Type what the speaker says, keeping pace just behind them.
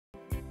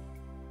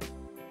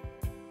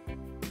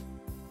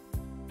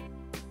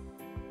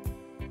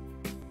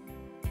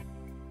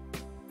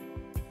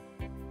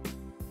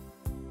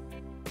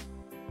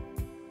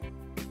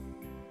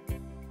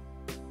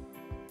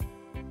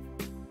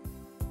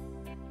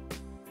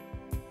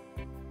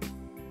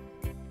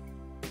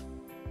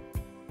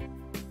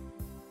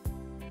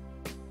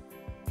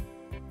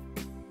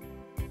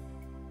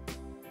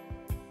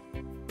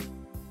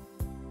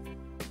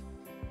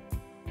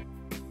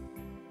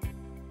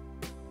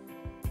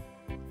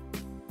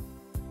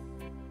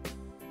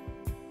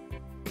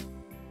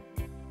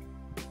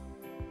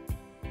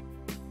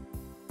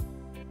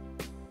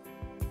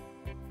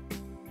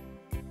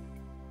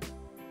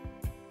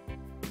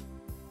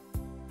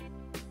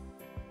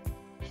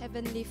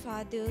Heavenly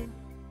Father,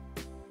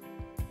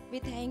 we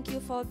thank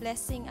you for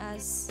blessing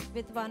us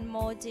with one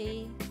more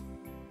day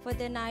for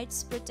the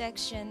night's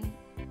protection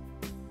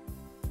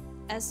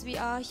as we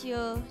are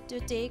here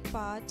to take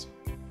part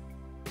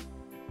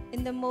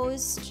in the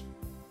most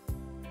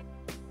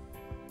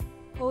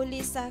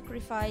holy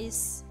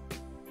sacrifice.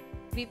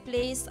 We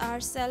place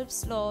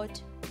ourselves,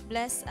 Lord.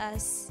 Bless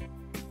us.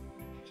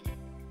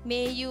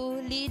 May you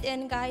lead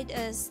and guide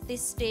us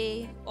this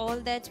day,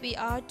 all that we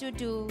are to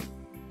do,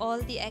 all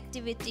the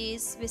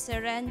activities we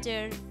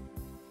surrender.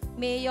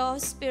 May your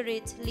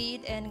Spirit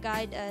lead and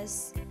guide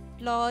us.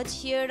 Lord,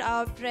 hear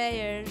our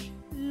prayer.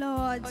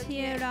 Lord,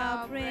 hear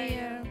our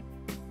prayer.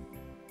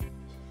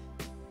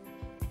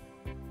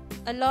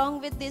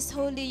 Along with this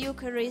Holy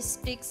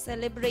Eucharistic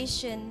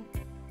celebration,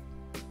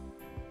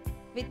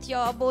 with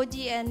your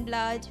body and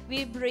blood,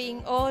 we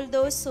bring all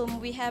those whom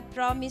we have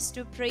promised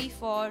to pray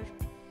for,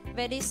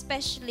 very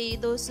especially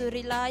those who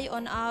rely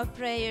on our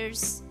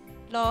prayers.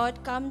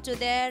 Lord, come to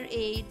their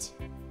aid.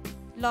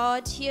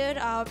 Lord, hear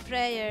our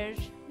prayer.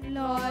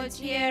 Lord,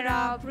 hear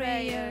our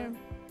prayer.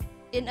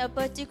 In a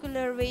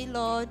particular way,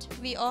 Lord,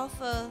 we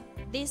offer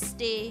this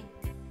day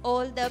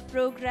all the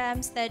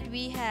programs that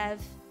we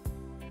have.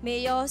 May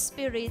your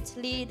Spirit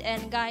lead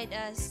and guide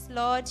us.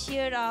 Lord,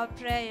 hear our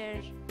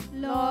prayer.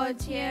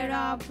 Lord, hear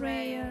our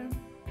prayer.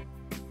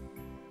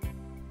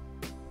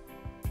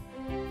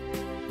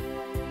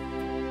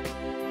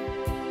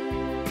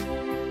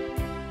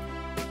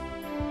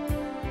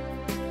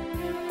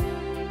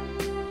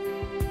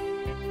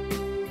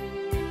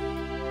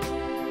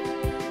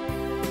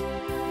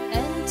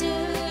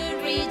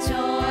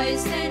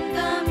 Rejoice and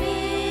come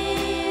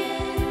in.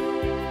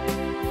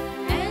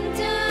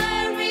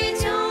 Enter,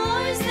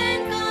 rejoice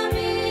and come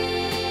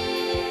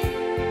in.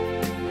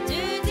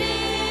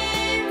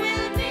 Today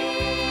will be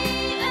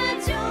a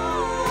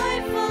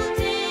joyful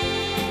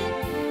day.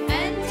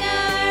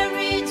 Enter,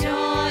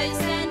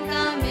 rejoice and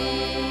come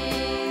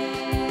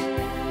in.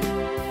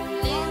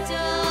 Lift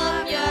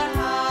up your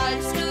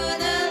hearts to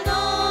the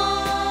Lord.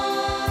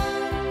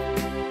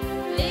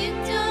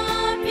 Lift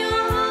up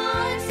your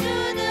hearts to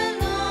the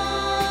Lord.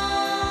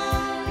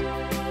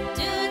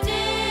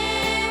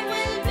 Today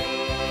will be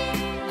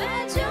a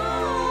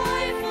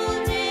joyful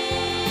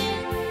day.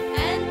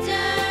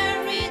 Enter,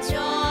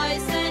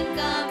 rejoice and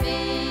come in.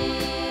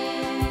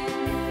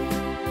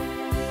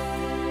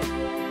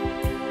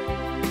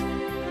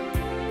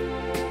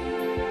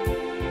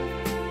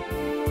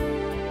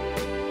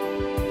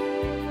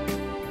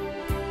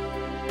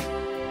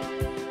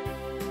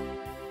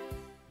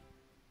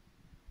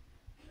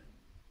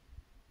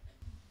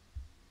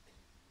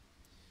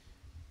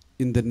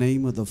 In the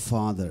name of the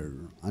Father,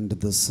 and of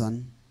the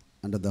Son,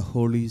 and of the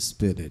Holy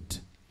Spirit.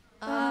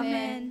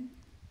 Amen.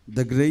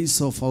 The grace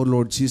of our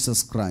Lord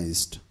Jesus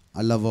Christ,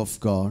 a love of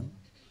God,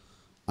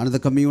 and the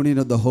communion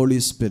of the Holy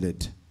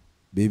Spirit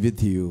be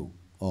with you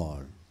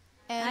all.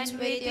 And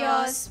with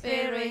your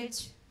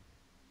spirit.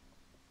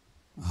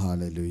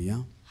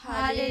 Hallelujah.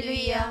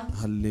 Hallelujah.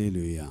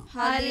 Hallelujah.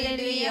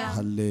 Hallelujah.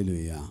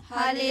 Hallelujah.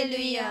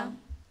 Hallelujah.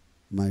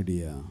 My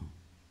dear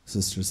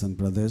sisters and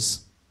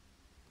brothers,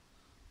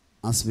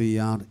 as we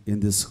are in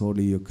this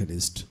Holy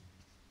Eucharist,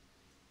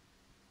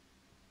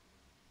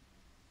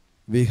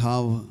 we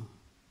have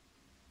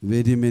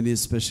very many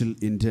special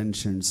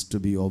intentions to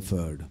be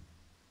offered.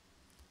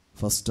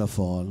 First of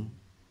all,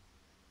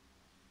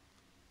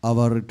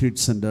 our retreat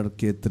center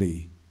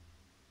Khetri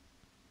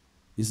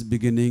is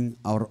beginning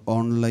our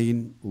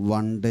online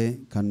one-day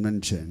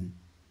convention.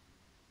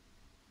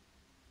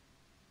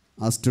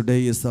 As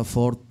today is the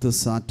fourth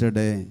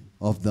Saturday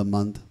of the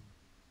month,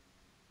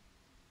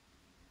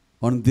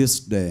 on this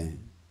day,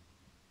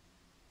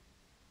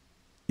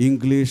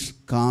 English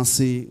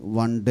Kasi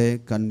one-day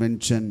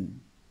convention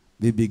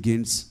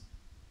begins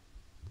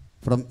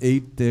from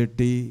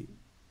 8:30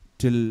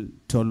 till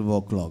 12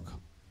 o'clock.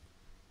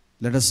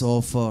 Let us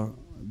offer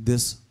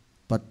this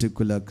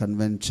particular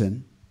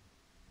convention,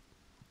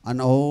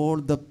 and all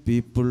the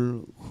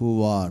people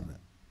who are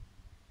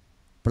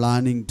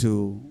planning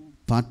to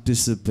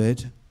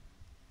participate,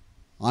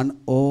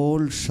 and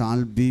all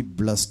shall be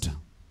blessed.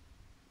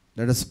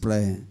 Let us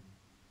pray.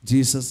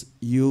 Jesus,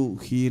 you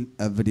heal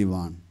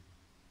everyone.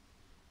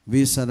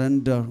 We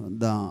surrender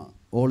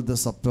all the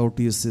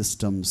supportive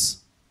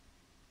systems.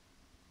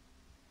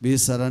 We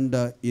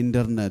surrender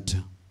internet,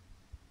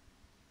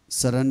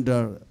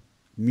 surrender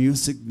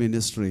music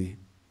ministry,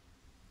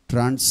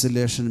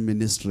 translation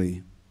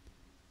ministry,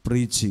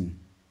 preaching,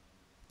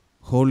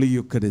 Holy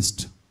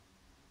Eucharist,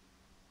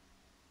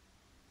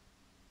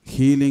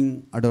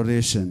 healing,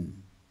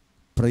 adoration,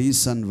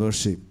 praise and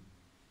worship.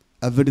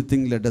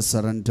 Everything let us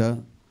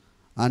surrender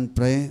and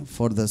pray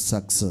for the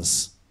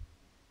success.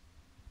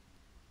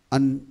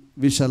 And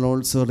we shall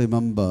also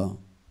remember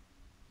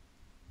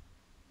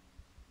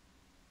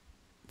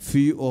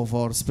few of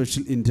our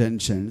special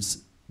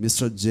intentions.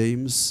 Mr.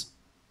 James,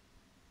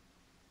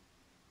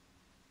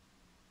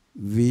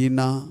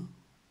 Veena,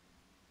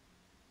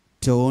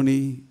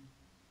 Tony,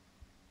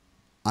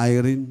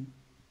 Irene,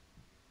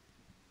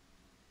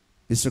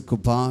 Mr.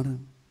 Kupar,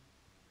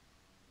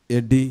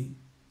 Eddie,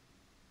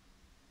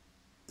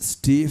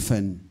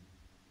 Stephen,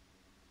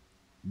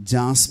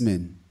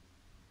 Jasmine,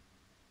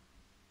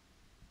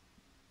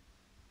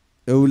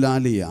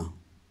 Eulalia,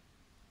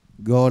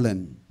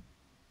 Golan,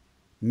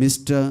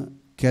 Mr.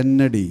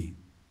 Kennedy,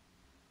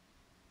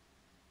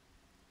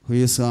 who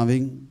is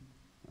having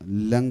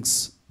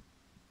lungs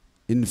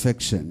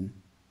infection,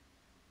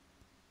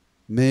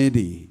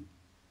 Mary,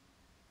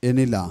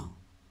 Enila,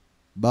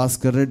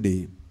 Bhaskar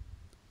Reddy,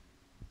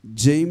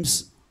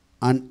 James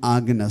and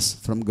Agnes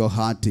from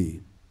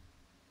Guwahati,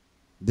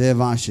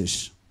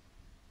 Devashish,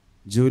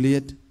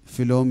 Juliet,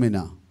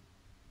 Philomena,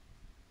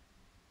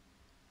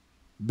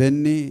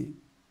 Benny,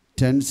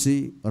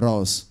 Tensi,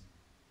 Ross,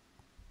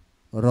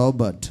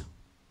 Robert,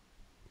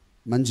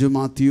 Manju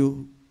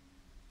Matthew,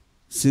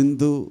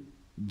 Sindhu,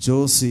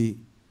 Josie,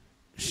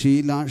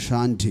 Sheila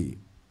Shanti,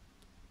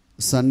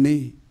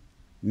 Sunny,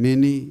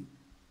 Minnie,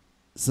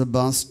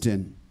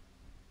 Sebastian,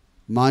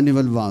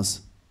 Manuel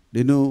Vas,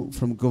 Dinu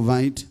from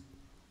Kuwait,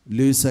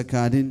 Luisa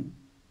Karin,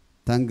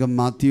 Tangam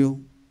Matthew,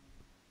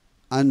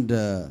 and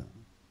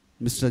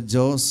Mr.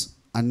 Jos,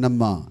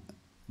 Annamma,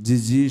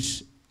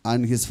 Jijish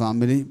and his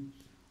family,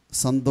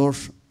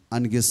 Santosh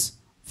and his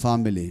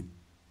family.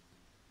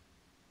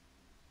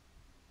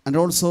 And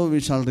also we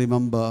shall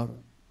remember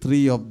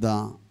 3 of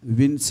the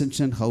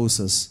Vincentian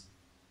houses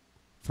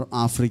from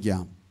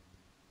Africa: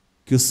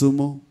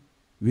 Kisumu,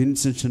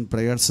 Vincentian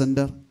Prayer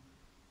Center;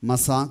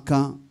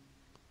 Masaka,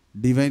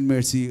 Divine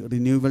Mercy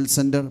Renewal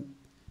Center;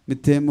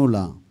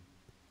 Mithemula,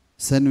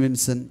 St.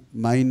 Vincent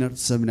Minor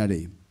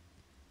Seminary.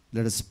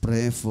 Let us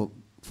pray for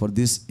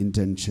these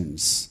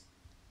intentions.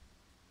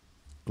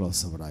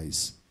 Close our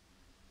eyes.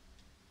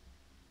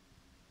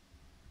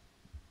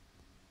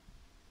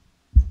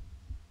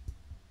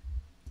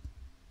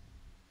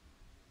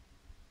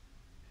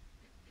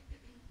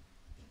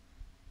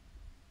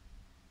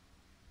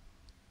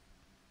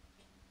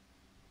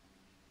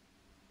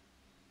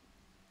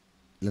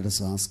 Let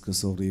us ask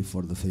sorry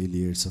for the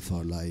failures of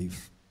our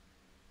life.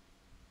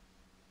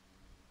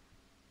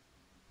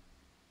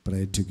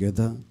 Pray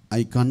together.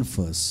 I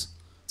confess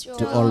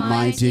to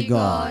Almighty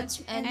God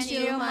and to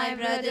you, my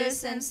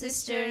brothers and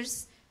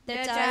sisters,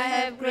 that I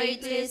have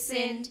greatly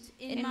sinned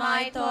in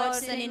my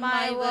thoughts and in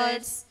my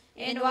words,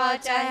 in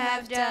what I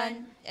have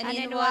done and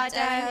in what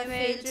I have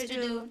failed to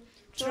do,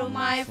 through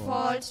my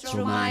fault,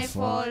 through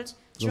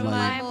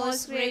my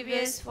most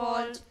grievous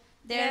fault.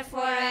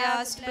 Therefore I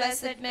ask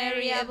Blessed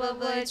Mary, ever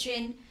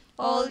Virgin,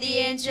 all the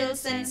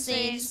angels and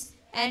saints,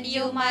 and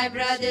you, my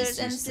brothers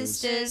and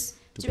sisters,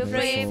 to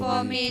pray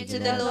for me to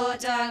the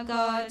Lord our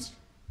God.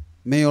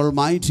 May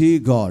Almighty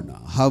God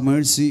have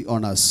mercy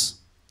on us,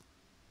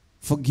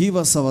 forgive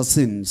us our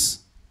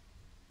sins,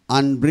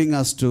 and bring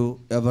us to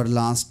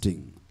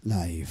everlasting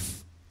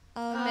life.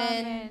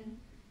 Amen.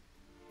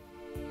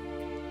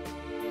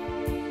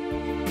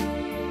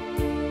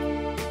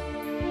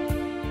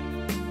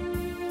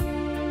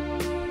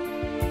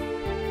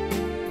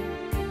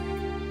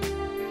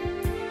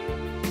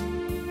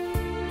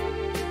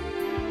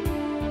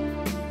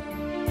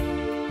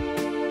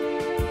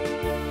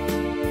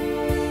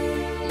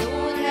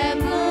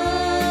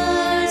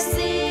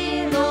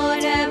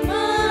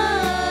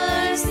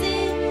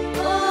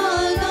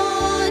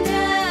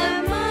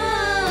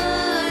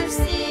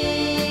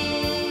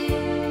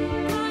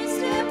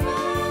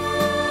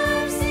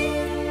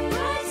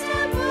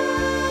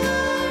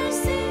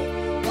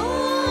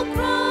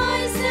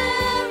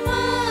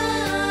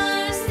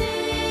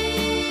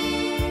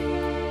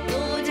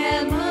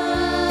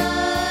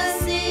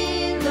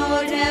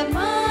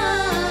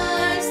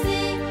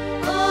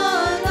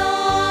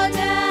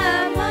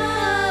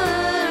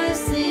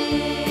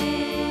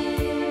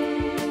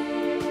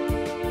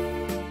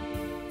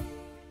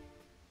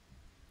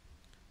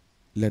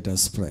 Let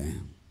us pray.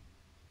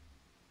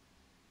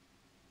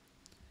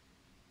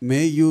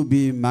 May you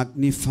be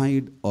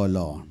magnified, O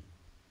Lord,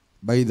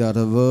 by the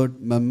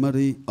revered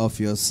memory of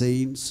your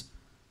saints,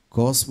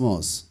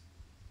 Cosmos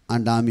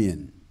and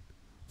Damian.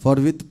 For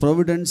with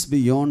providence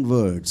beyond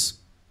words,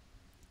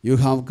 you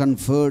have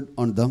conferred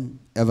on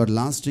them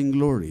everlasting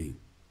glory,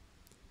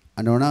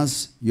 and on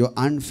us your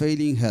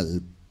unfailing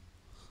help,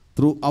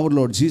 through our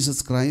Lord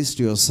Jesus Christ,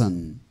 your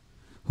Son,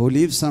 who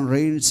lives and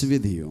reigns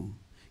with you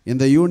in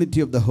the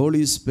unity of the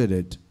Holy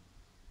Spirit,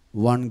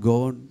 one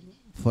God,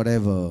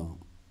 forever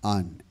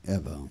and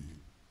ever.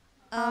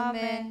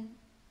 Amen.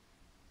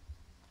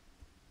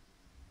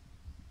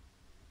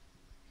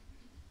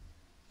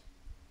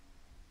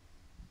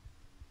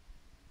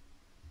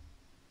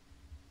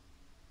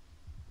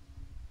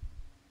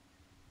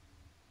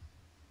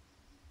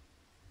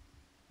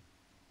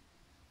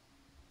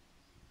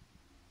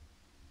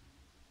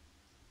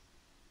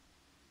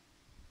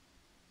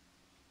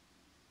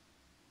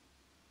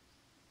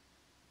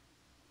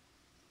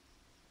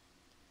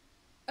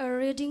 A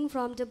reading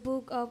from the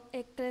book of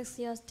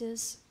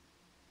Ecclesiastes,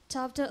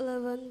 chapter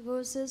 11,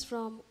 verses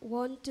from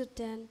 1 to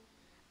 10,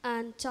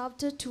 and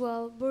chapter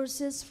 12,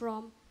 verses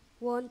from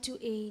 1 to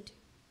 8.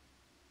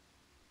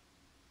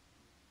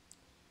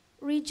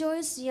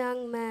 Rejoice,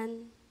 young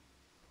man,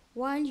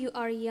 while you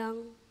are young,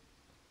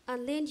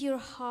 and let your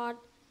heart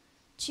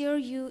cheer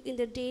you in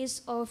the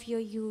days of your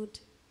youth.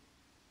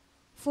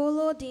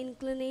 Follow the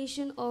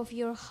inclination of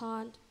your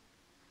heart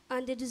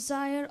and the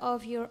desire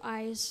of your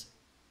eyes.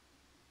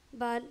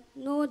 But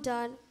know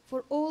that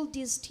for all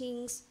these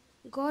things,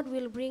 God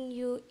will bring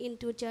you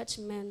into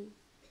judgment.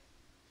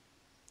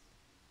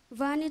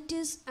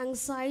 Vanity's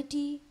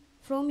anxiety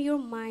from your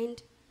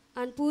mind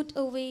and put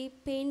away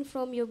pain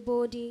from your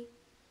body,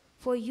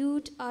 for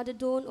youth at the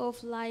dawn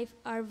of life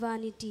are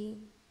vanity.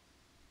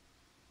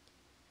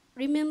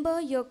 Remember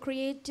your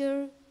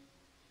Creator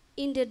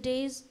in the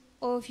days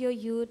of your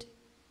youth,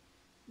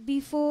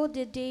 before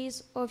the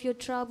days of your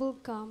trouble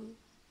come,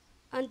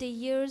 and the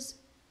years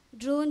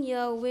draw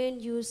near when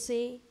you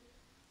say,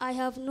 I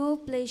have no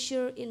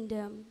pleasure in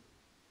them.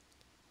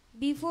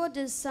 Before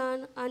the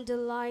sun and the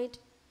light,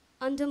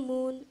 and the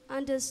moon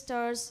and the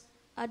stars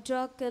are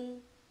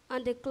darkened,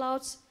 and the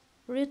clouds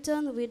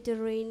return with the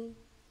rain,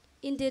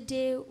 in the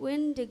day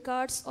when the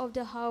guards of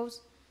the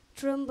house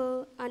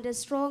tremble, and the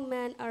strong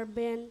men are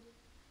bent,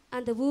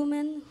 and the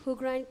women who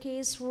grind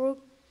case work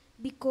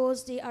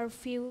because they are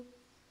few,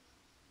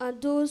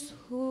 and those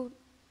who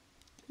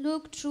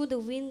look through the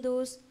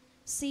windows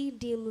see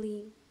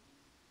dimly.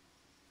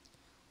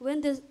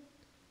 When the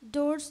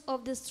doors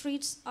of the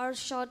streets are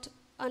shut,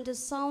 and the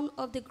sound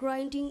of the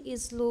grinding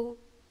is low,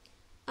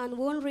 and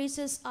one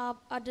raises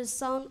up at the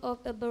sound of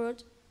a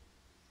bird,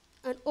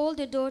 and all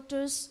the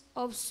daughters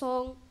of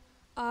song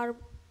are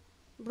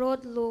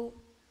brought low.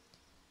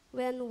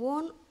 When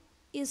one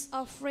is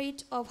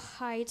afraid of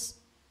heights,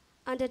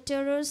 and the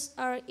terrors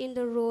are in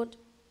the road,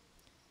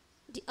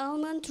 the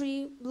almond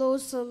tree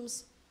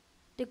blossoms,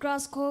 the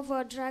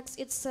grasshopper drags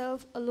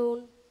itself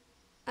alone,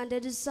 and the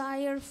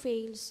desire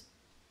fails,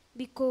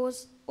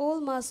 because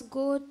all must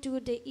go to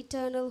the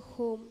eternal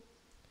home.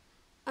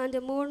 And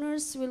the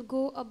mourners will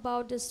go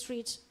about the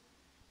streets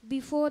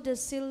before the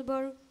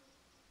silver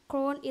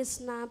crown is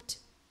snapped,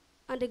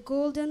 and the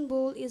golden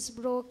bowl is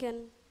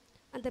broken,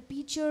 and the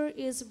pitcher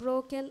is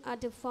broken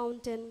at the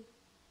fountain.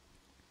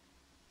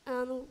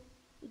 And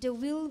the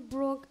wheel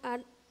broke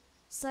at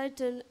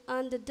Satan,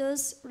 and the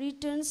dust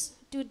returns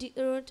to the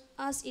earth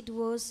as it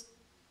was,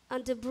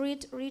 and the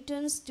breath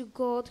returns to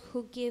God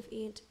who gave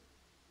it.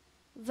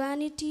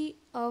 Vanity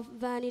of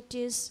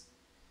vanities,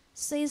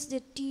 says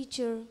the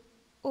teacher,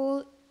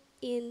 all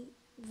in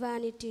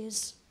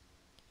vanities.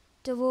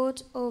 The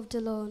word of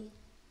the Lord.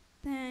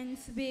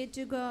 Thanks be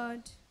to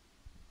God.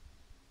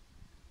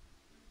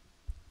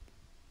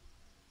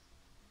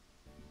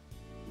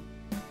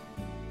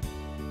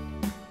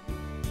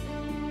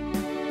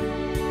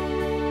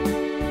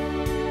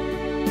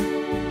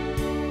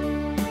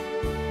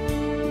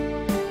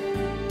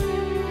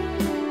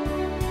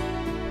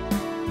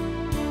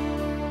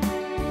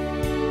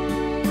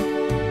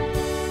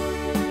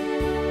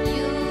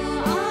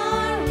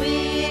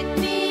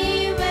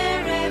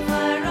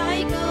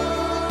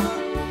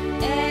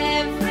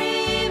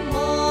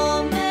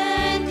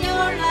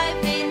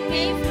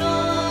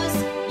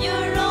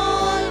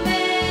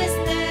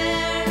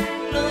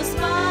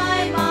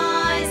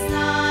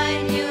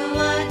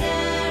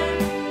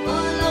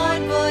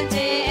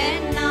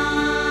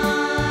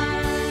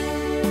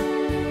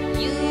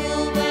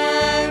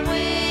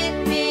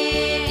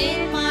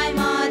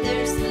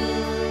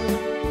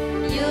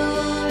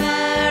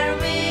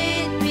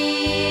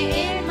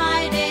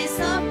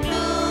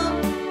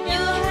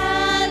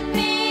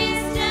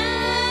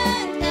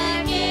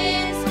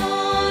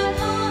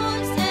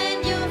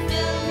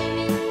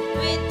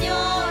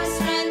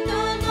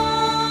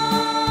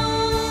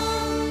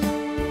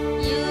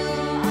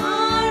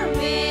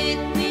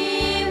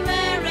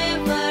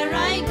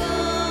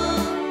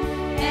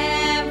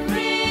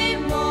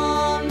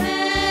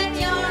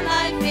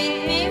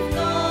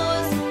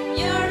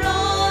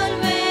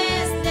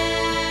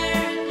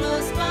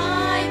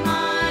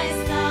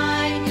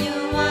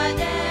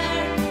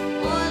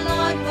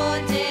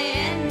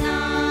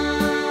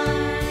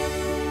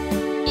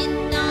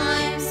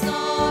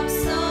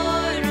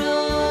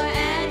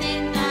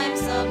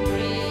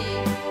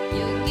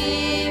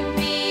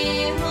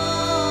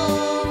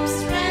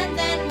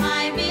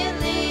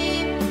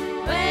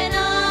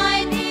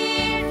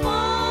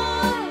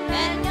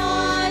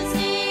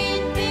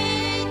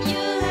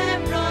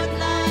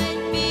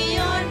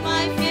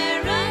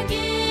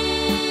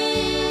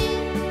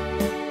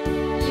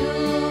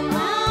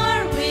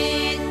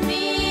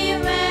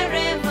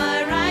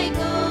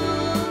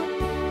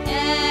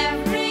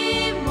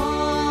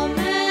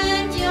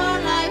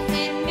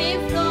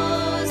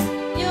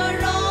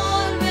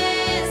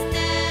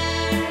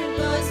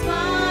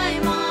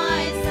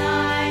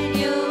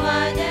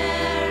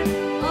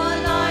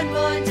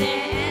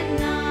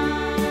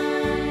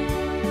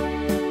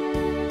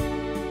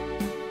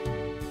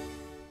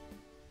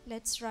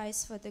 Let's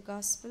rise for the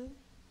gospel.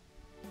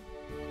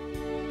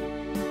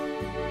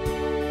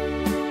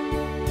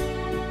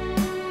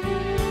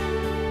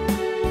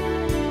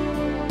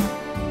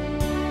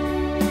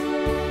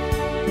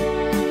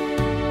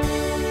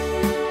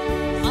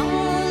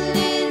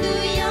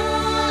 Alleluia,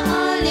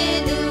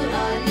 alleluia,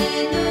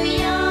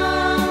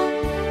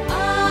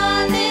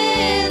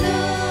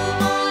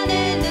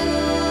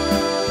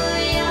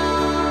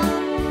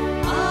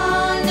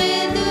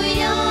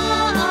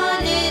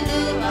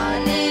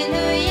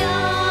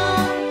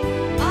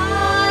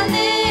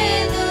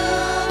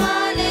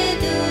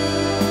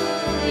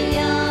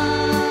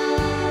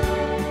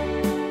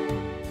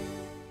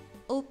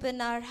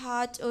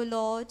 heart, O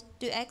Lord,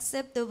 to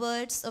accept the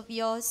words of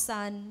your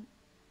Son.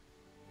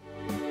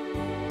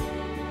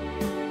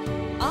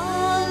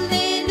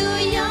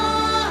 Alleluia,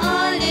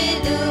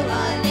 alleluia,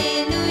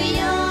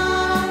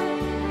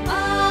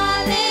 alleluia.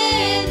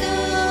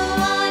 Alleluia,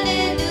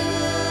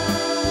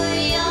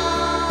 alleluia.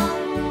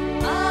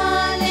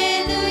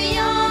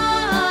 Alleluia,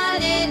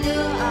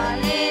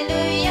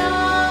 alleluia,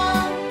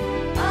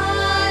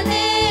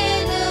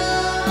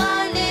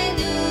 alleluia.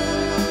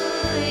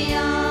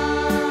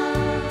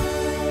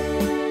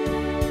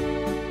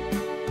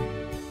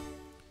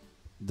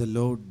 The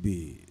Lord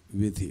be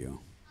with you.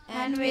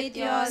 And with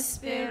your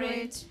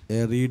spirit.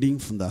 A reading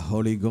from the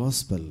Holy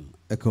Gospel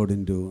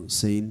according to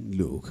Saint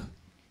Luke.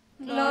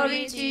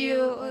 Glory to you,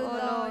 O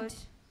Lord.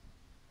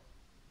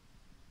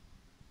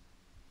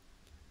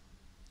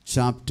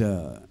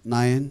 Chapter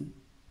 9,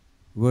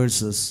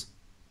 verses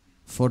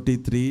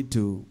 43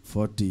 to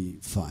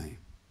 45.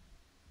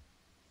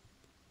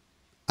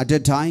 At a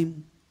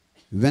time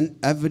when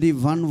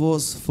everyone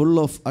was full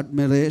of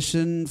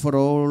admiration for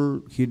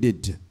all he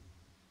did,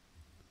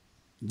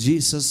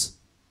 Jesus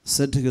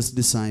said to his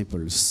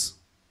disciples,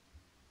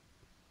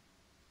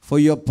 "For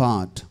your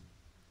part,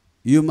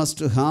 you must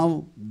have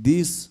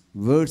these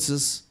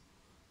verses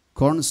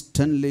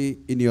constantly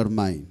in your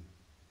mind.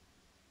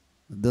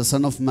 The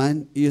Son of Man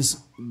is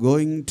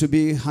going to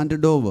be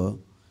handed over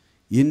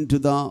into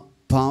the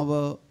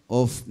power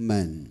of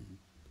men."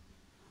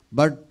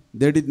 But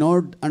they did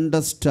not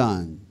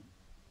understand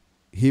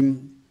him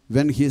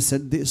when he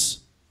said this.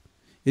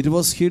 It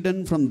was hidden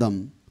from them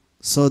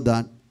so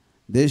that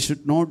they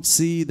should not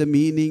see the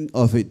meaning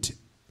of it,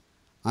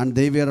 and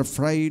they were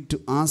afraid to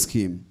ask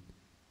him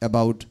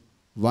about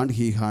what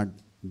he had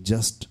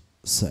just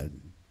said.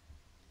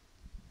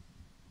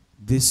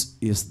 This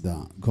is the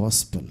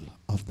gospel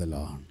of the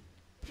Lord.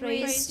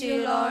 Praise to you,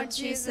 Lord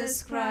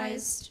Jesus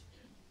Christ.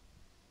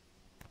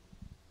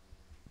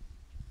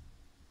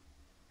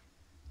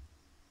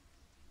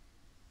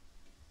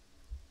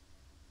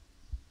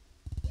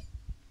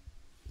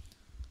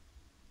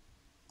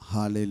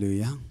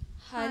 Hallelujah.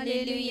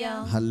 Hallelujah.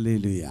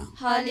 Hallelujah.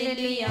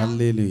 Hallelujah.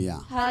 Hallelujah.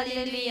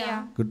 Hallelujah.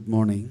 Good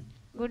morning,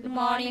 Good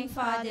morning,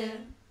 Father.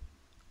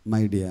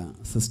 my dear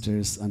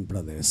sisters and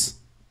brothers.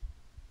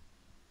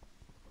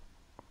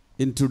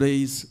 In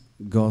today's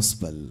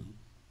gospel,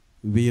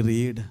 we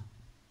read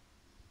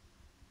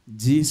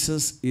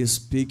Jesus is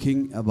speaking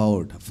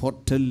about,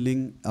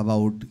 foretelling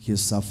about his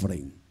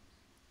suffering,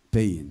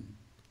 pain,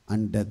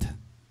 and death.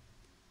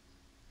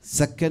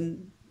 Second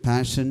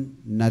passion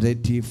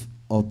narrative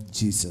of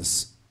Jesus,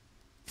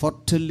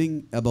 foretelling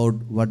about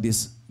what is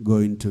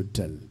going to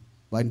tell,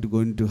 what is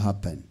going to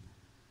happen.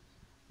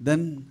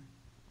 Then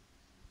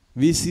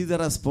we see the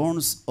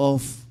response of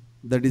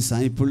the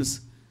disciples.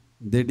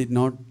 They did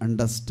not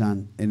understand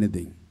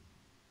anything,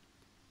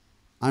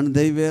 and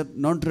they were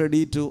not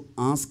ready to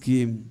ask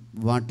him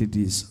what it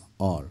is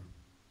all.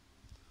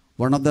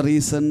 One of the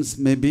reasons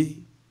may be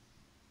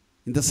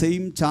in the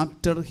same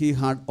chapter he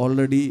had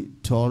already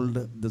told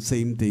the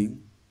same thing,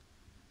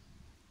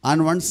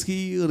 and once he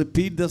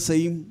repeat the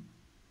same,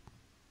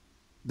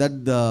 that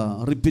the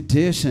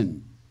repetition,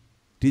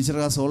 teacher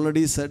has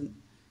already said,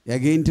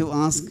 again to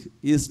ask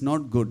is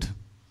not good.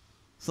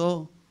 So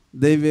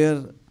they were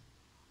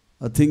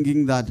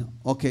thinking that,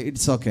 okay,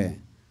 it's okay.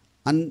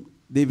 And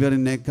they were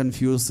in a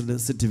confused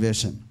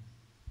situation.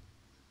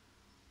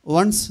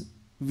 Once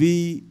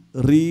we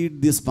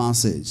read this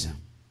passage,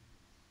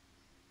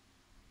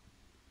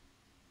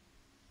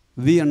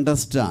 we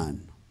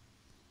understand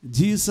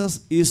Jesus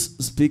is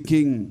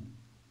speaking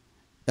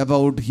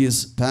about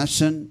his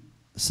passion,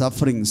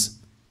 sufferings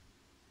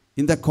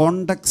in the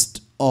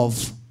context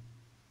of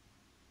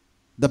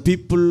the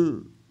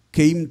people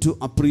came to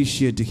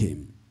appreciate him.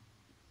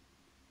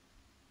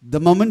 The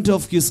moment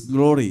of his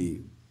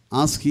glory,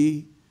 as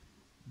he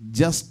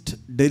just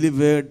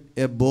delivered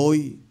a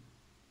boy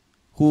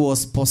who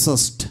was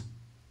possessed.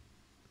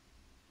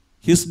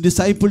 His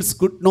disciples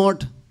could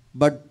not,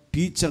 but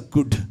teacher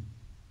could.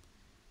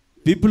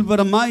 People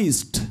were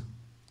amazed,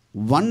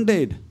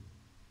 wondered.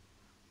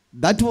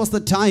 That was the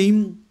time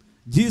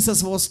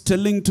Jesus was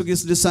telling to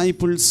his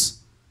disciples,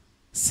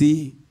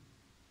 see,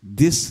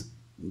 this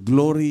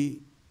glory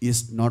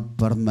is not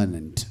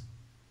permanent.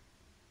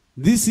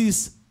 This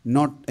is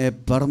not a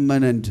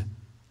permanent,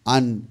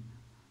 and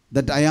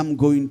that I am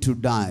going to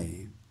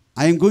die.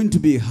 I am going to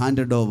be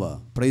handed over.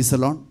 Praise the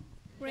Lord.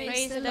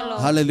 Praise the Lord.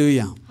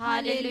 Hallelujah.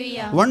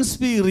 Hallelujah. Once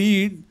we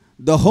read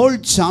the whole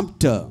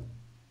chapter,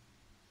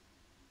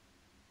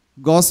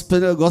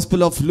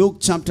 Gospel of Luke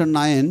chapter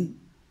 9,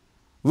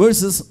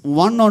 verses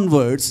 1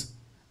 onwards,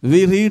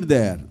 we read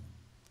there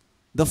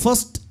the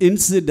first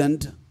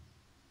incident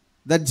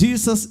that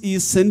Jesus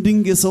is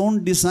sending his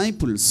own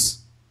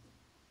disciples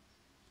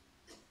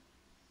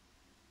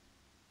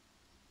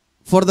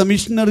for the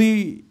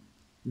missionary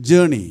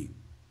journey.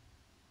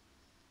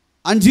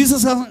 And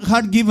Jesus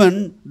had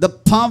given the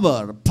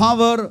power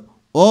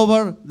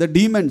over the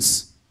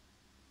demons.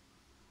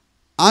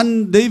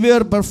 And they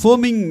were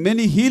performing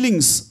many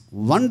healings,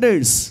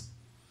 wonders.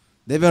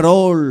 They were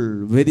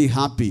all very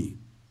happy.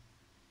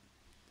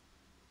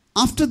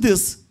 After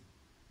this,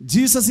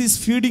 Jesus is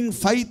feeding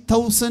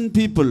 5,000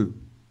 people.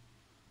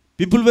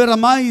 People were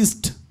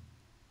amazed.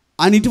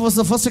 And it was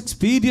the first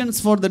experience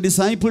for the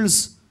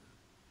disciples.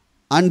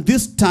 And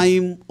this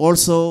time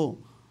also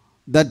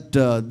that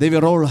they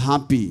were all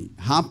happy.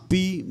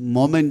 Happy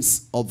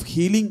moments of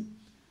healing.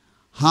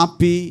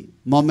 Happy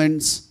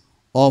moments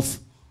of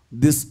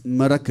this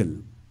miracle.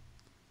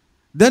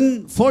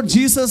 Then for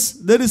Jesus,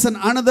 there is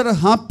another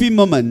happy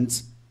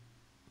moment.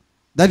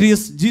 That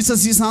is,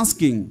 Jesus is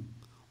asking,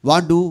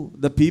 what do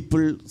the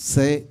people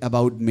say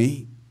about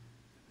me?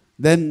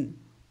 Then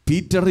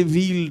Peter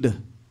revealed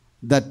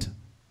that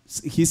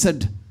he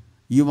said,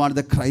 you are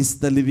the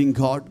Christ, the living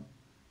God.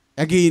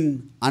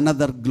 Again,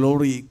 another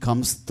glory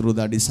comes through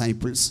the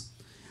disciples.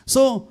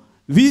 So,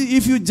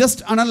 if you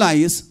just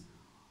analyze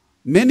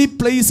many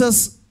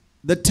places,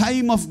 the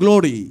time of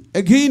glory,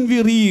 again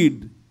we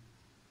read,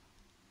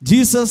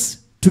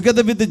 Jesus,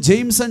 together with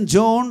James and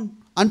John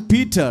and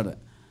Peter,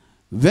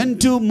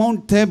 went to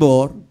Mount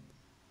Tabor,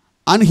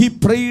 and he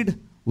prayed.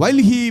 While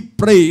he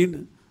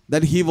prayed,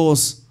 that he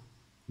was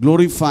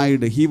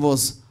glorified, he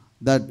was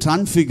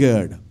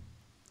transfigured.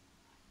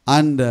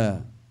 And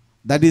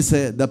that is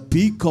the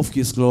peak of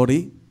his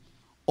glory.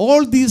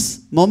 All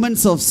these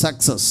moments of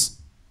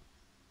success,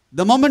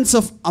 the moments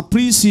of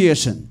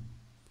appreciation,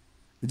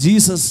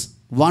 Jesus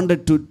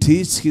wanted to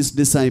teach his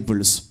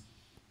disciples.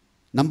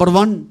 Number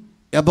one,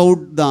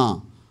 about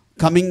the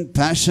coming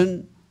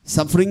passion,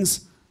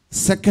 sufferings.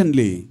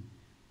 Secondly,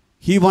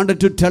 he wanted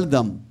to tell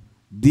them,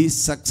 this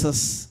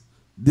success,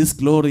 this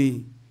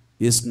glory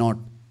is not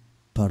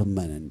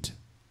permanent.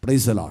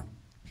 Praise the Lord.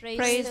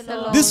 Praise the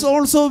Lord. This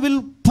also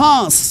will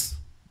pass.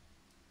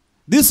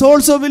 This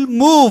also will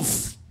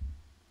move.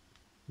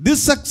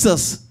 This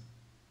success,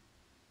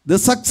 the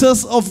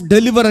success of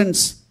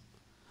deliverance.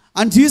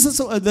 And Jesus,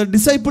 the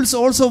disciples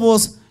also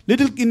was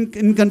little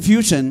in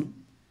confusion.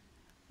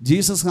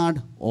 Jesus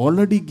had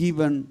already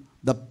given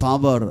the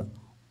power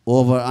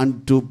over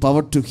and to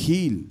power to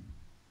heal.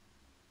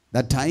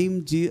 The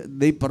time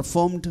they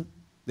performed,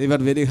 they were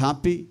very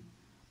happy.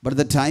 But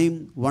the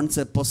time once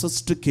a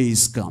possessed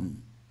case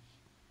come,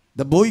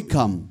 the boy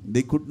come,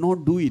 they could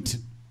not do it.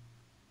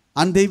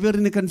 And they were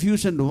in a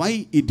confusion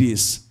why it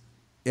is.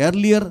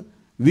 Earlier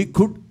we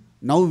could,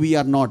 now we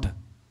are not.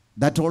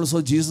 That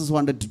also Jesus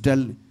wanted to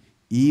tell,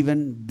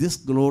 even this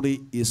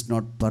glory is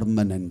not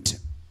permanent.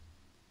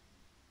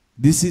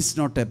 This is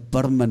not a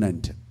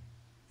permanent.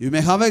 You may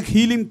have a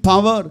healing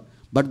power,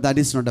 but that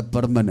is not a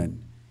permanent.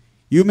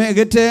 You may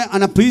get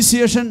an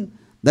appreciation,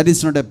 that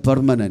is not a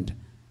permanent.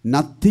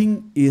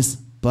 Nothing is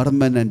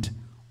permanent.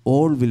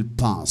 All will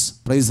pass.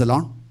 Praise the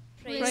Lord.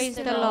 Praise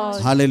the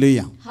Lord.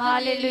 Hallelujah.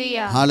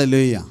 Hallelujah.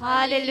 Hallelujah.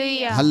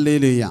 Hallelujah.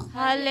 Hallelujah.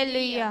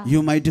 Hallelujah.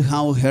 You might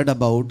have heard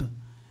about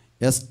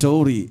a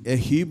story, a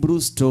Hebrew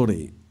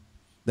story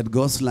that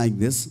goes like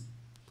this.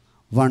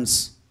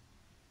 Once,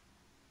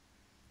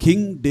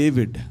 King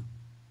David,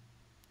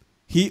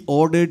 he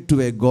ordered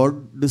to a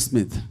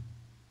goldsmith,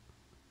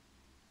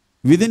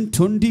 within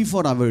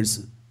 24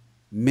 hours,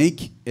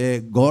 make a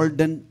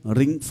golden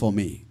ring for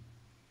me.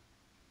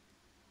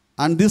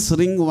 And this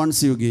ring,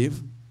 once you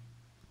give,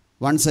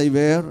 once I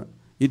wear,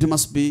 it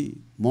must be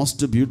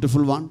most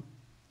beautiful one.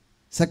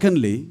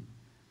 Secondly,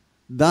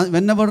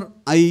 whenever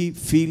I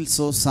feel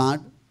so sad,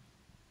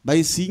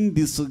 by seeing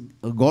this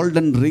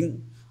golden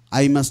ring,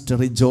 I must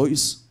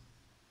rejoice.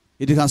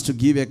 It has to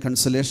give a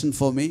consolation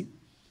for me.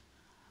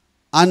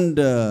 And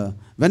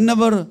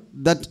whenever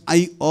that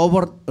I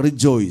over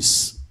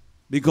rejoice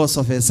because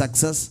of a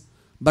success,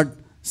 but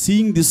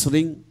seeing this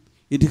ring,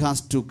 it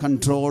has to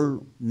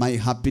control my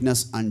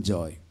happiness and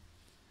joy.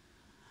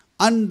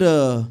 And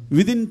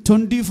within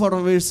 24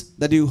 hours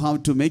that you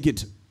have to make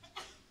it.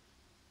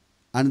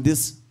 And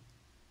this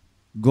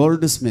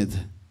goldsmith,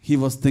 he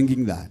was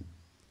thinking that,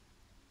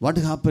 what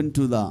happened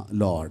to the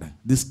Lord,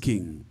 this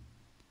king?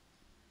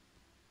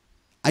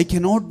 I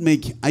can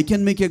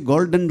make a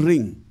golden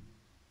ring.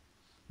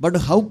 But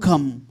how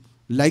come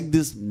like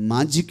this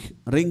magic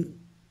ring?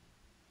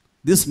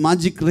 This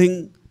magic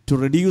ring to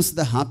reduce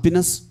the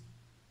happiness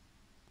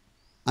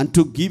and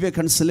to give a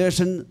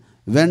consolation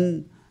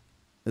when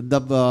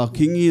the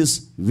king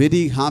is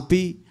very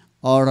happy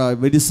or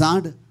very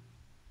sad.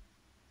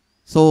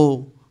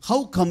 So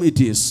how come it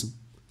is?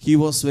 He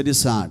was very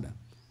sad.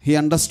 He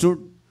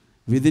understood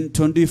within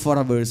 24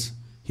 hours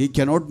he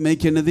cannot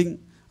make anything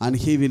and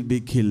he will be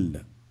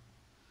killed.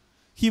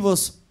 He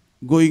was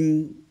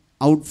going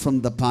out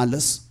from the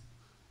palace.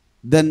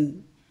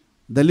 Then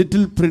the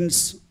little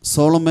prince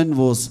Solomon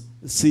was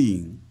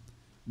seeing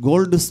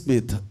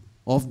goldsmith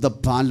of the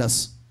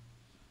palace.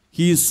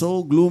 He is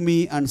so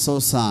gloomy and so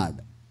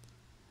sad.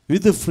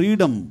 With the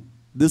freedom,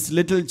 this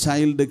little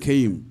child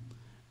came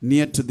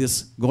near to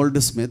this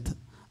goldsmith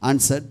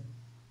and said,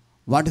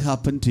 what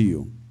happened to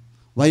you?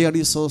 Why are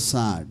you so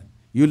sad?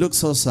 You look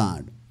so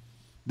sad.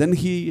 Then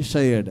he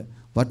shared,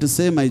 what to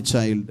say, my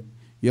child?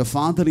 Your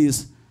father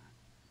is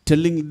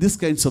telling these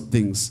kinds of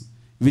things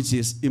which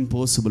is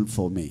impossible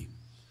for me.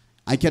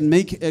 I can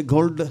make a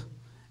golden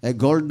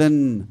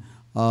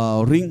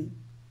ring,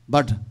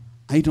 but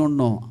I don't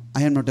know.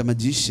 I am not a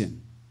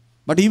magician.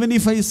 But even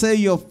if I say,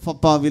 your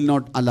papa will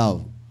not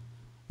allow,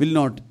 will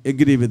not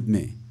agree with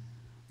me.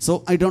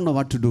 So I don't know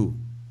what to do.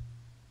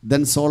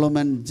 Then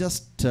Solomon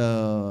just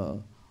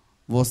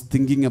was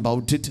thinking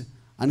about it,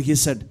 and he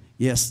said,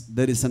 yes,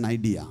 there is an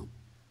idea.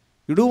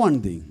 You do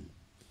one thing.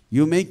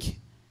 You make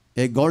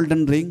a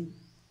golden ring,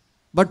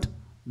 but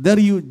there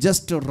you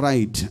just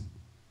write,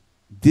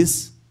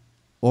 this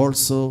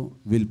also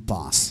will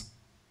pass.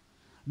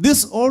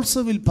 This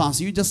also will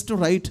pass. You just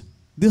write,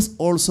 this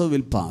also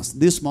will pass.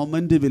 This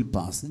moment will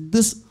pass.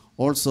 This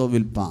also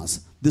will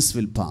pass. This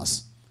will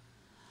pass.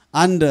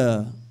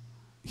 And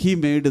he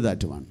made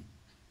that one.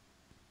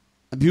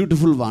 A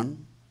beautiful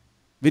one,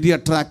 very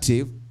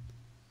attractive.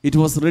 It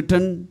was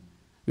written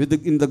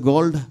in the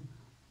gold,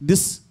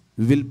 this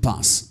will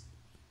pass.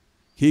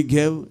 He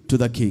gave to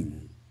the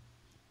king.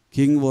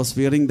 King was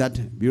wearing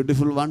that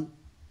beautiful one.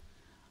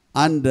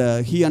 And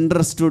he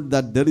understood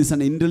that there is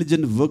an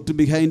intelligent work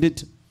behind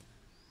it.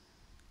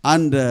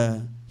 And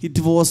it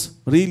was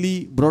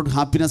really brought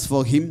happiness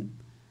for him.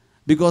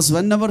 Because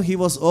whenever he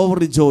was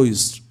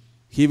overrejoiced,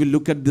 he will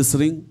look at this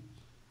ring.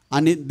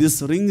 And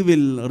this ring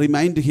will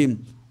remind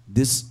him,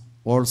 this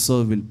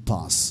also will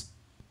pass.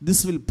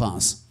 This will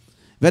pass.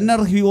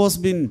 Whenever he was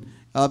been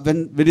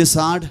very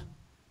sad,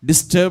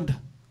 disturbed,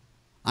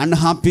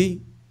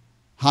 unhappy,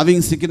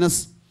 having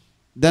sickness,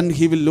 then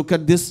he will look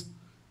at this.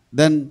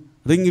 Then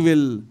ring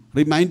will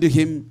remind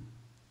him,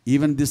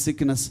 even this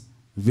sickness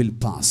will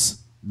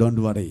pass. Don't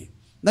worry.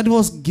 That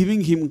was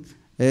giving him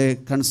a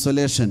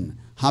consolation,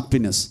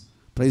 happiness.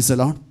 Praise the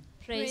Lord.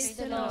 Praise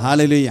the Lord.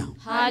 Hallelujah.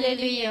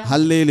 Hallelujah.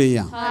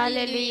 Hallelujah.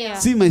 Hallelujah.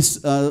 See, my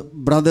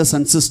brothers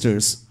and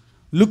sisters,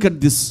 look at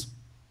this.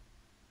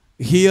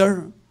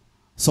 Here,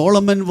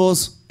 Solomon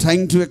was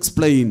trying to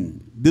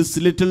explain. This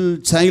little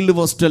child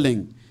was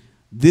telling,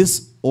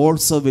 this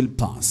also will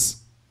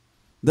pass.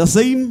 The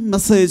same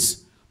message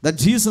that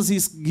Jesus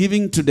is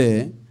giving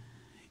today,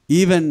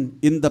 even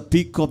in the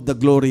peak of the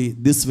glory,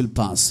 this will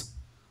pass.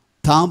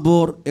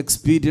 Tabor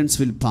experience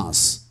will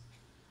pass.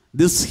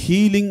 This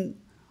healing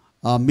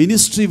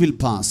ministry will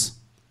pass.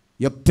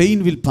 Your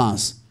pain will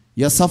pass.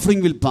 Your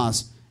suffering will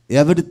pass.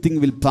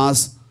 Everything will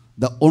pass.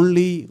 The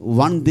only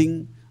one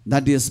thing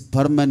that is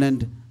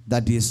permanent,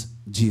 that is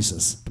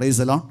Jesus. Praise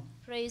the Lord.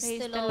 Praise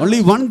the Lord.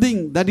 Only one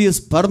thing that is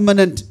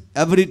permanent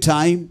every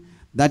time,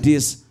 that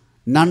is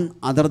none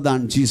other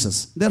than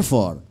Jesus.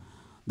 Therefore,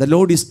 the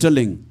Lord is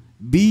telling,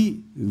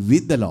 be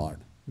with the Lord.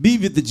 Be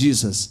with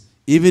Jesus.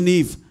 Even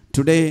if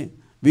today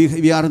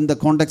we are in the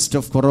context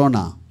of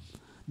Corona,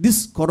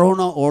 this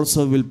Corona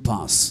also will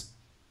pass.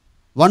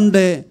 One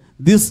day,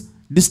 these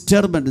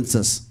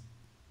disturbances,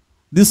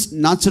 these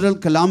natural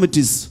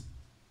calamities,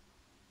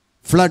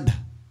 flood,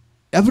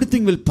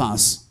 everything will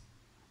pass.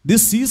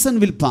 This season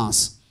will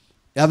pass.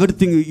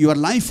 Everything, your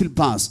life will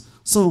pass.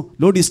 So,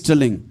 Lord is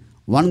telling,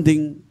 one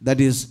thing that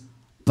is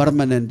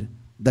permanent,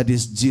 that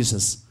is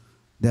Jesus.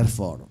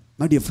 Therefore,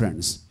 my dear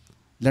friends,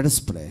 let us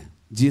pray.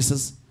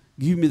 Jesus,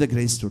 give me the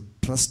grace to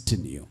trust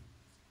in you.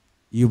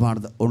 You are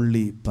the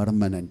only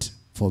permanent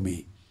for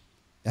me.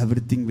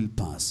 Everything will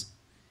pass.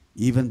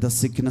 Even the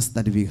sickness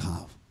that we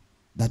have,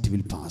 that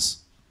will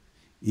pass.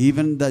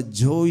 Even the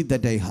joy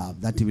that I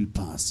have, that will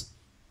pass.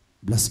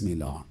 Bless me,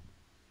 Lord.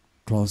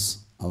 Close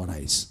our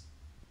eyes.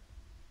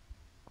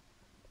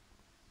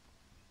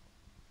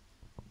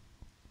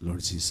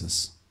 Lord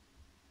Jesus,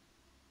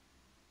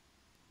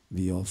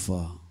 we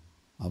offer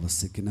our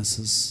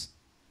sicknesses,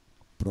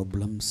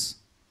 problems,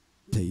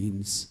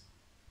 pains,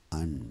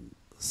 and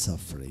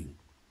suffering.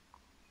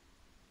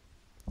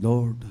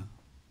 Lord,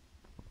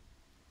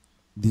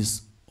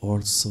 this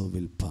also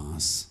will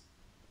pass.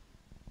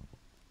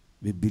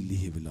 We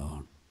believe,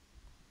 Lord.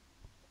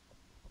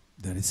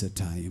 There is a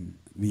time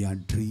we are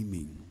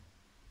dreaming.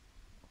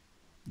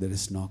 There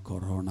is no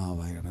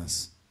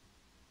coronavirus.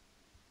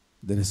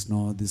 There is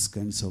no these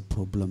kinds of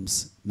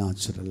problems,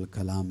 natural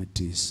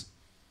calamities,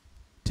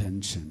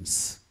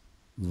 tensions,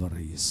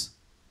 worries.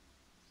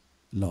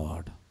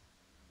 Lord,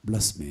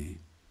 bless me.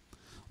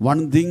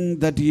 One thing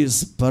that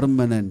is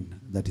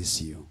permanent, that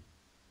is you.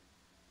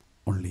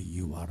 Only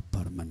you are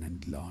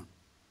permanent, Lord.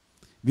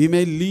 We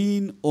may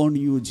lean on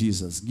you,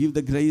 Jesus. Give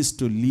the grace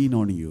to lean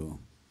on you,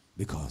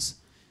 because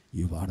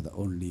you are the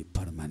only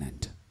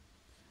permanent.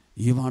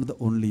 You are the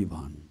only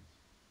one.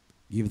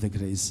 Give the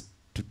grace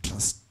to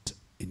trust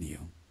in you.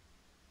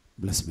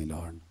 Bless me,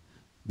 Lord.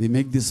 We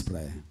make this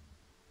prayer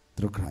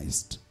through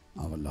Christ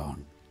our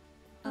Lord.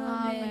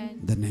 Amen.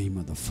 In the name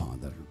of the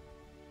Father,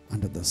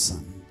 and of the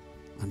Son,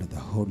 and of the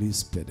Holy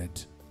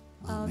Spirit.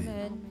 Amen.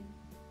 Amen.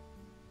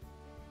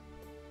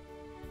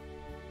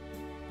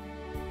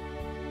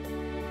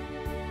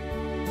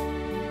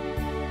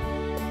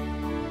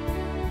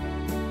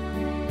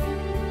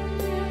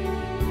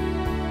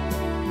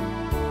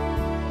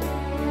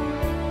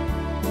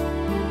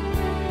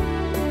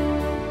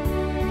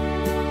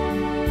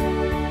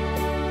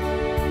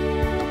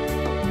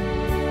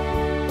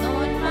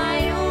 On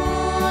my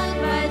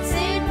own, but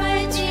save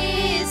my Jesus.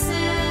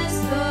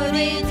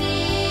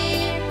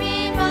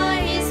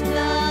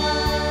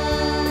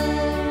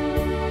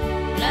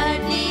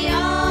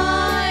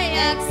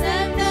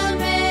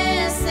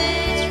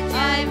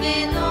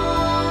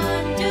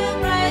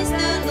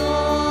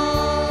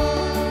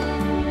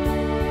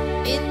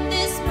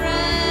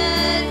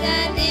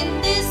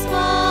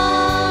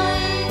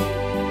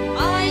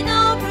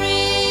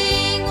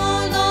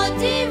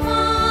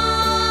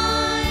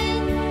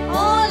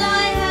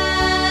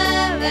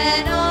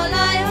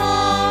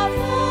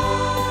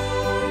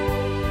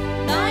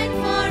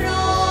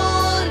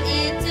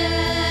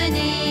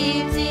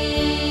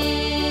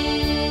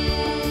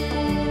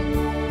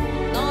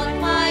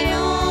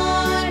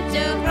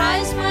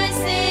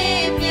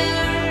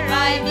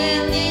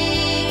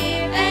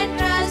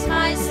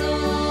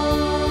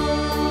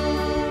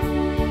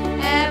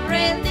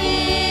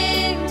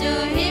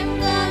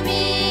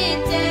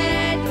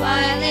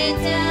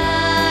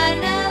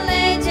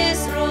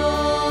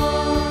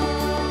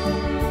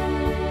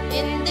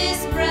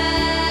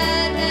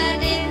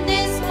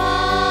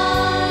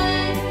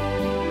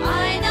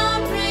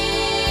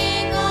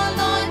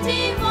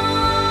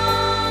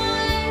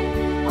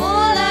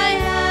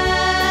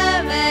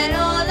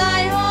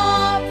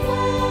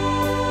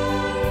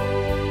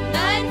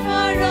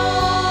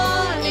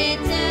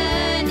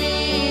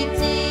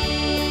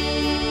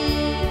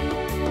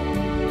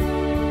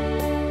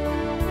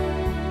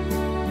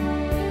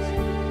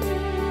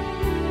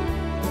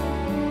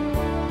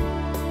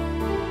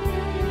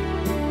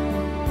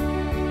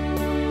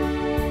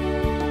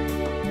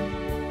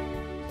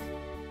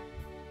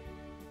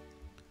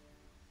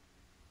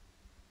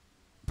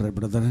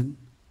 Dear brethren,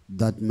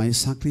 that my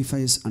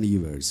sacrifice and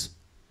yours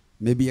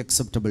may be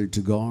acceptable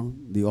to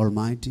God, the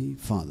Almighty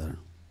Father.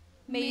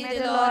 May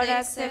the Lord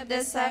accept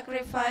the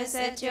sacrifice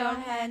at your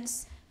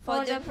hands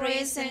for the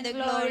praise and the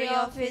glory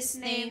of his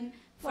name,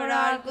 for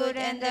our good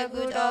and the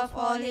good of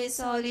all his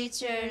holy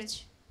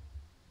church.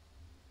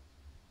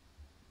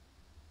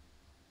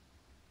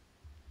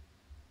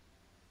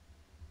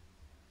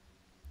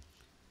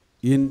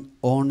 In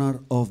honor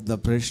of the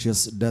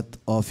precious death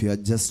of your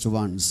just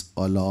ones,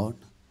 O Lord,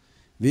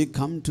 we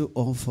come to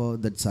offer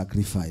that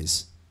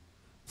sacrifice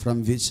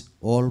from which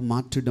all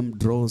martyrdom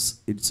draws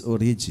its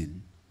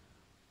origin,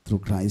 through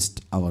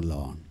Christ our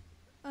Lord.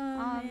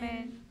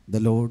 Amen.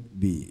 The Lord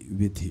be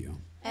with you.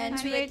 And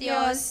with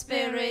your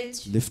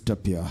spirit, Lift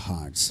up your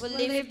hearts. we'll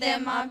lift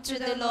them up to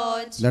the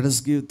Lord. Let us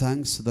give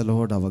thanks to the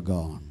Lord our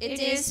God. It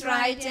is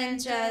right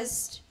and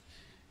just.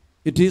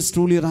 It is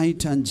truly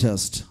right and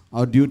just,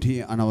 our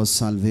duty and our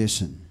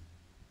salvation,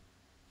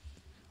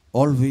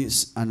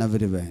 always and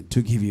everywhere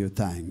to give you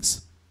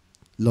thanks,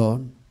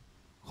 Lord,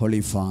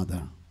 Holy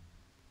Father,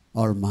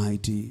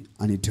 Almighty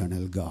and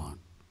eternal God.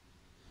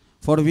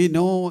 For we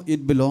know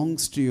it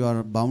belongs to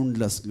your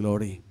boundless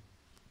glory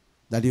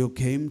that you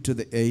came to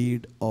the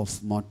aid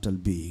of mortal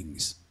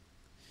beings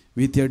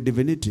with your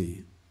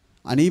divinity,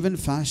 and even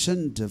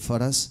fashioned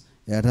for us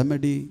a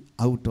remedy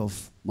out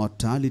of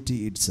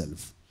mortality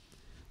itself,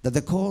 that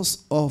the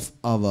cause of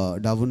our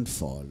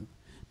downfall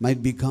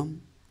might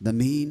become the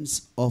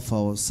means of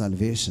our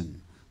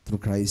salvation through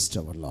Christ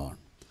our Lord.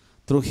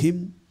 Through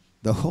him,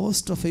 the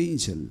host of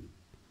angels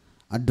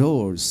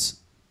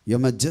adores your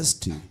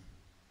majesty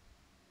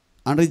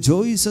and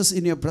rejoices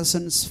in your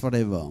presence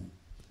forever.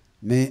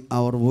 May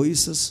our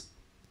voices,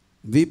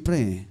 we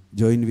pray,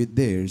 join with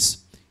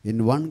theirs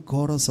in one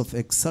chorus of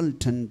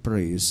exultant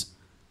praise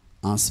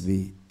as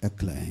we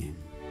acclaim.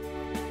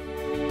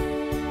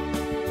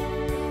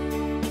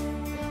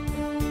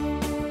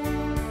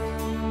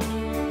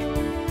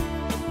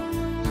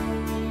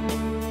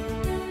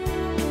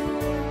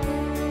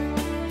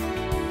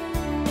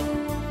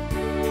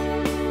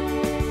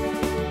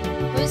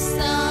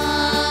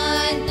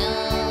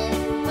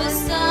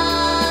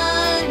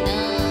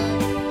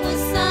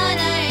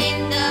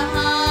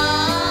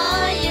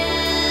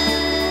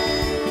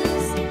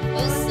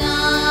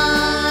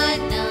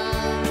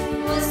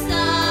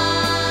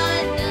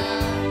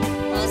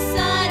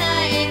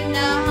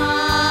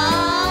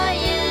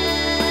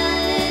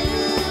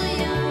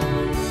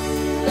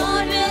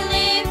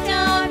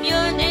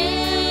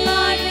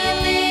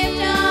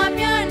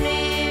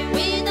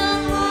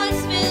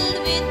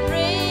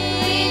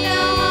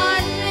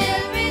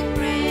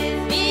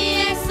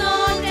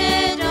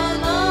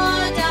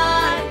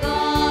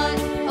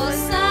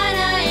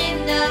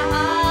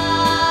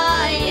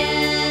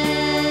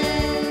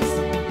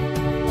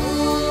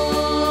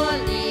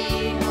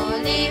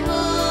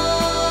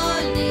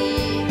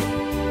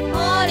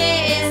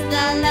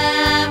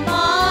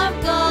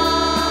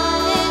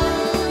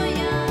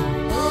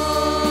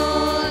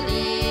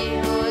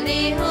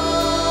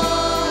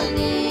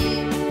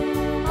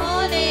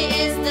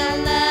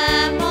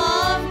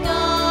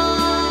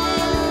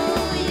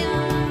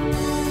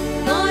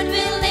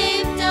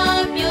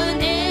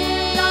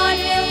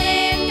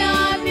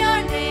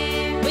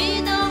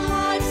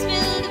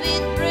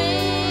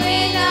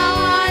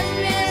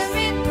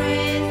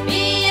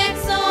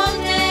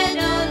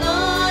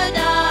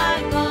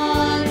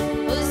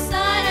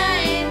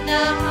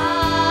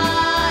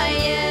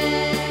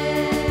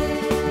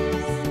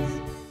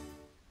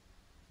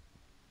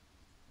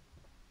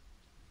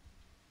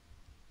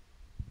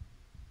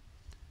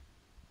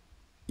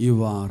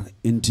 You are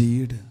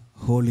indeed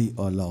holy,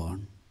 O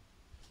Lord,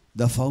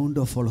 the fount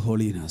of all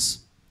holiness.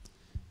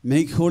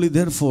 Make holy,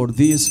 therefore,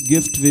 this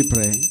gift, we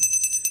pray,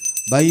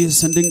 by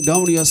sending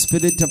down your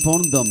Spirit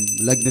upon them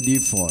like the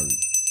dewfall,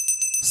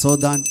 so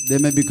that they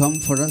may become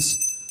for us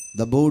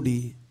the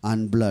body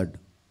and blood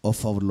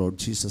of our Lord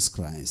Jesus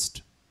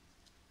Christ.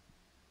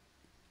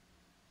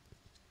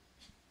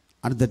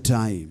 At the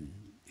time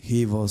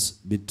he was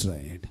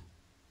betrayed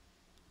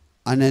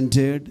and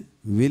entered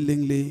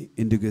willingly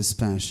into his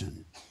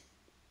passion,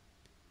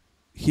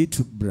 he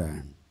took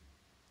bread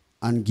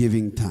and,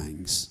 giving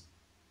thanks,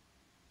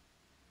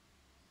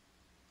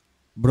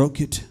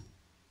 broke it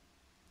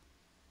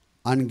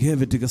and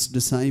gave it to his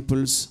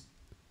disciples,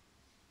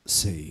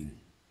 saying,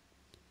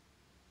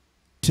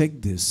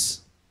 "Take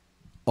this,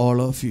 all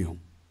of you,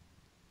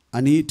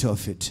 and eat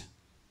of it,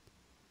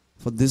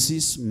 for this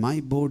is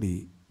my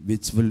body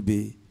which will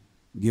be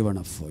given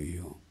up for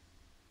you."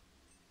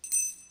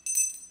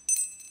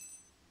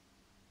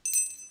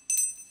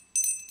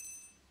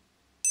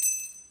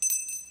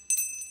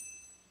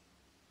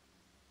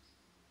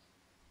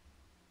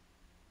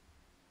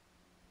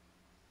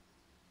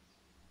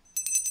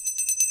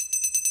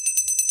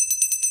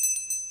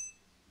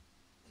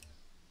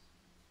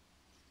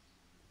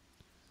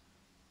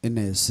 In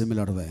a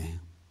similar way,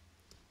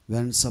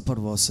 when supper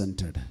was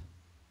ended,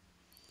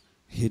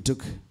 he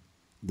took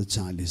the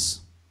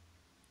chalice,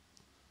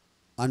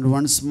 and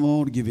once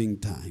more giving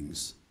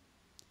thanks,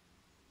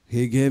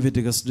 he gave it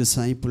to his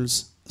disciples,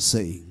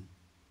 saying,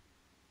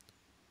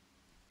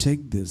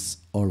 "Take this,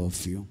 all of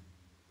you,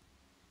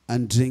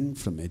 and drink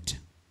from it.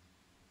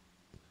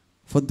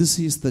 For this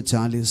is the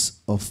chalice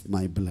of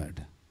my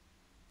blood,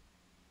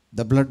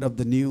 the blood of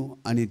the new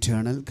and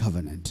eternal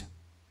covenant,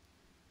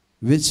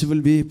 which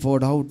will be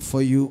poured out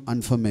for you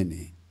and for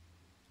many,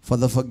 for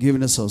the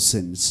forgiveness of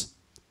sins.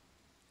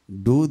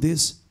 Do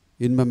this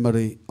in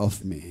memory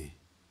of me."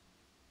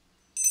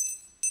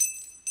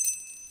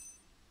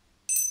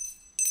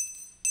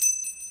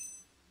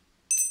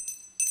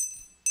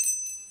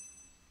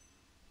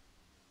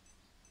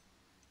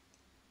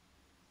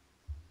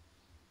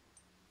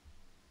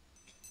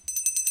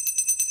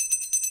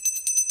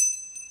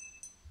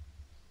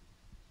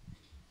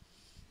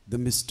 The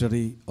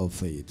mystery of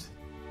faith.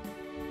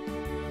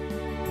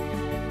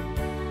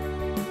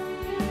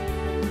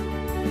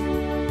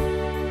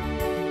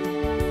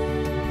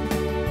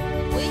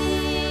 We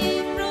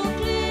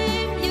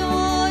proclaim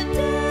your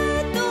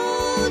death, O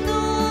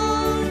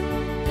Lord,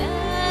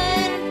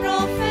 and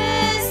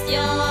profess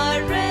your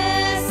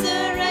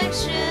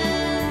resurrection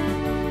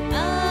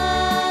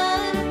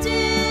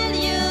until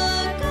you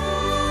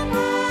come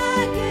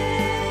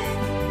again.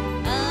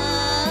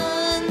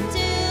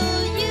 Until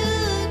you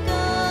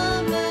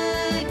come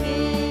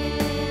again.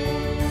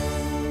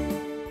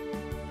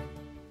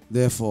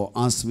 Therefore,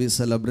 as we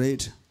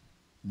celebrate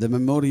the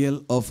memorial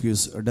of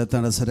his death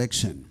and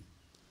resurrection,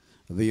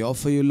 we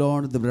offer you,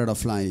 Lord, the bread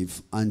of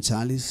life and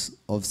chalice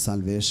of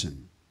salvation,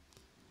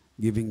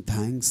 giving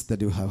thanks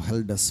that you have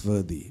held us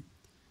worthy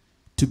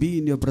to be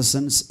in your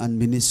presence and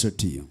minister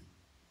to you.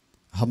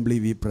 Humbly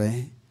we pray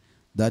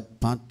that,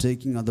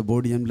 partaking of the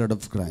body and blood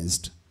of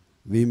Christ,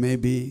 we may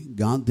be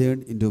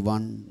gathered into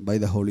one by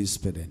the Holy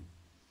Spirit.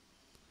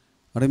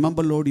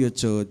 Remember, Lord, your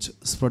church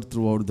spread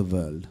throughout the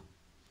world,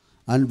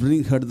 and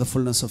bring her to the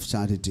fullness of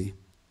charity,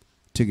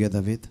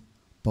 together with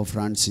Pope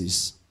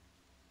Francis,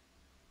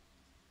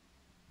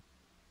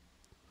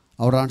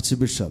 our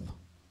Archbishop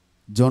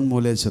John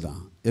Molechera,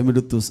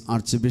 Emeritus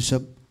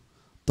Archbishop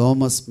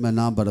Thomas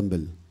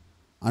Menabarambil,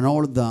 and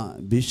all the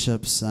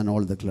bishops and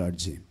all the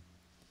clergy.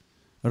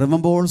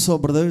 Remember also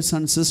brothers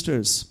and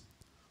sisters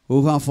who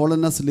have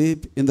fallen asleep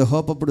in the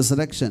hope of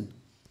resurrection,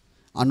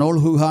 and all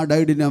who have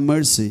died in your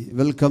mercy.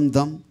 Welcome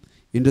them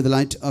into the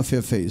light of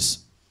your face.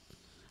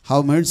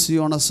 Have mercy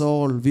on us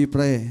all, we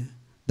pray,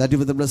 that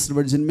with the Blessed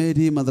Virgin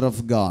Mary, Mother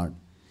of God,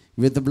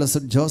 with the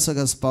Blessed Joseph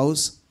as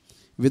spouse,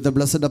 with the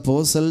blessed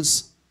apostles,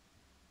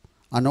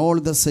 and all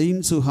the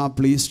saints who have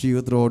pleased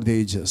you throughout the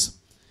ages,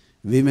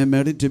 we may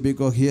merit to be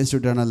cohesed to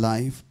eternal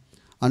life,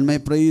 and may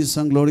praise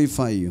and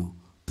glorify you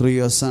through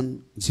your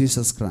Son,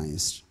 Jesus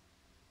Christ.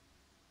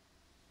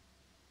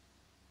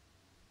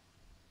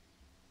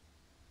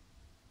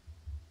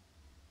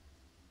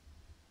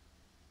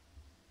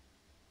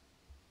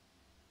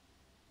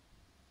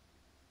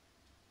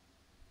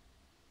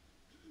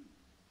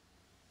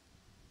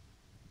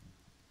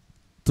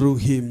 Through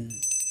him,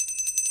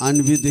 and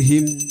with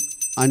him,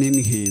 and in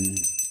him,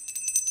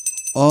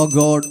 O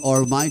God,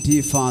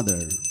 Almighty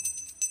Father,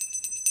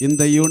 in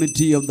the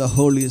unity of the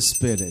Holy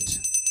Spirit,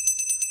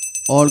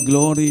 all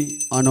glory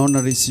and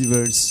honor is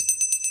yours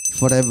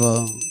forever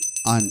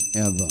and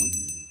ever.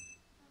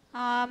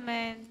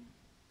 Amen.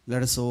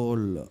 Let us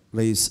all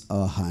raise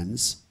our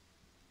hands.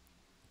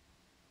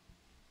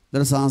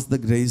 Let us ask the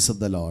grace of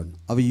the Lord.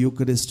 Our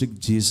Eucharistic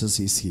Jesus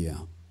is here,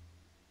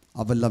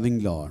 our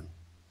loving Lord.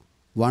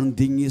 One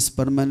thing is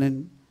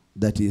permanent,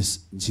 that is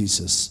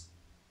Jesus.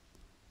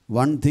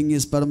 One thing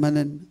is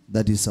permanent,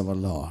 that is our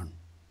Lord.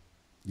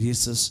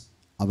 Jesus,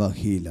 our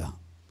healer.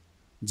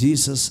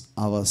 Jesus,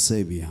 our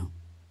Savior.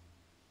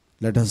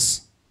 Let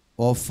us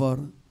offer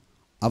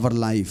our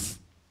life.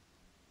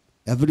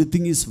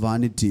 Everything is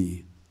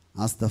vanity,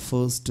 as the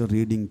first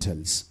reading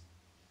tells.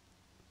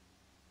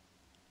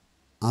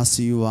 As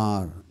you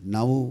are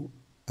now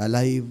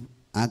alive,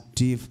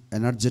 active,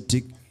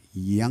 energetic,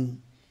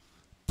 young,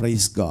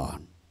 praise God.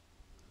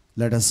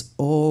 Let us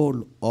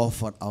all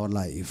offer our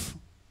life.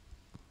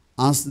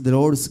 Ask the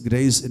Lord's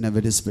grace in a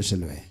very special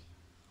way.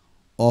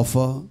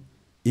 Offer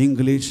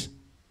English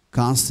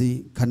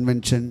Kasi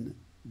convention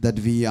that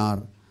we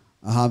are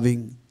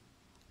having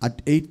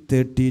at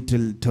 8:30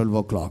 till 12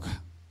 o'clock.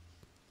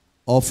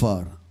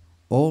 Offer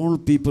all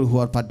people who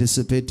are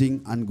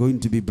participating and going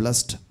to be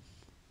blessed,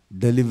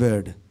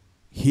 delivered,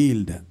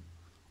 healed.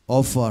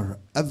 Offer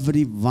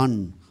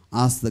everyone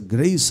as the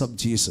grace of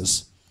Jesus.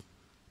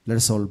 Let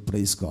us all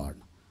praise God.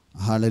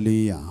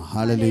 Hallelujah,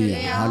 hallelujah,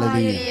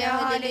 hallelujah,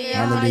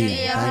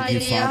 hallelujah. Thank you,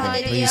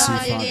 Father. Praise you,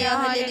 Father.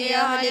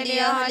 Hallelujah,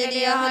 hallelujah,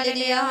 hallelujah,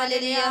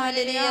 hallelujah,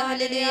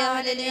 hallelujah,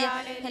 hallelujah,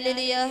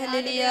 hallelujah,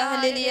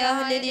 hallelujah,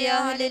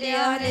 hallelujah, hallelujah,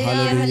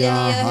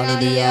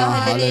 hallelujah, hallelujah, Hallelujah, hallelujah,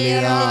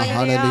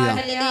 hallelujah,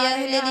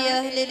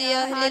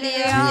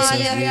 hallelujah.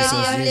 Jesus, Jesus,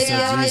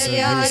 Jesus, Jesus,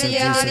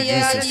 Jesus,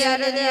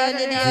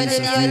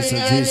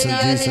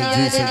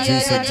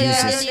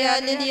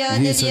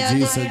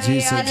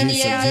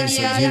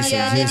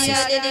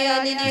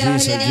 Jesus,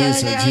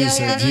 Jesus,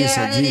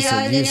 Jesus,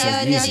 Jesus,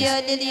 Jesus, Jesus.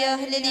 hallelujah,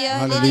 hallelujah,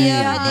 Hallelujah,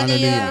 hallelujah,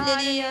 hallelujah.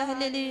 hallelujah,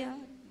 hallelujah.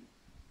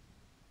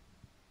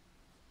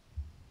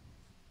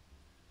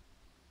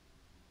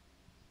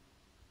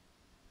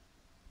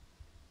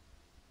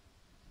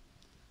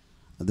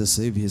 At the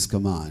Savior's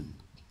command,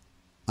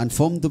 and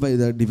formed by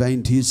the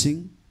divine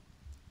teaching,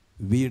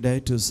 we dare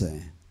to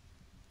say,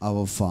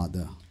 Our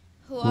Father,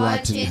 Who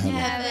art in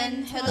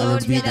heaven,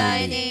 hallowed be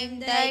thy name.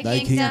 Thy Thy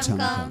kingdom kingdom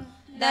come, come.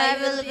 thy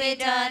will be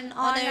done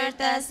on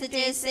earth as it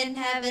is in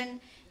heaven.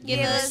 Give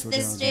us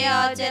this day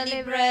our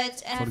daily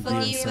bread, and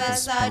forgive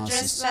us our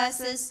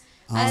trespasses,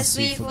 as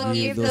we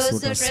forgive those who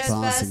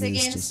trespass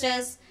against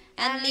us.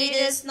 And lead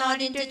us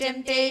not into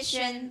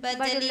temptation, but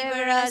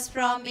deliver us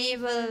from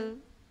evil.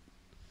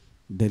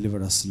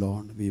 Deliver us,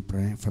 Lord, we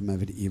pray, from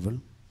every evil.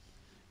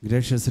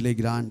 Graciously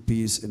grant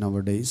peace in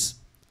our days,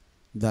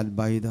 that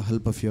by the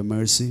help of your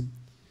mercy,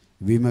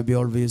 we may be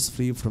always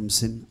free from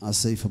sin, and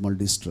safe from all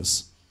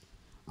distress,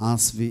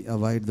 as we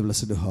await the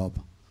blessed hope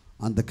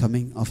and the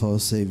coming of our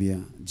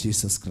Savior,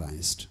 Jesus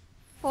Christ.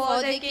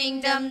 For the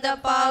kingdom, the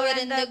power,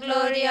 and the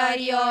glory are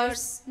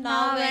yours,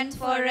 now and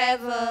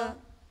forever.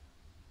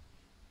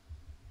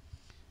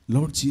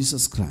 Lord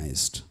Jesus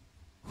Christ,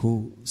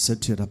 who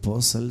said to your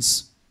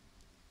apostles,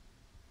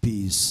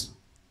 Peace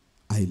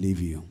I leave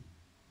you,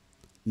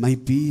 my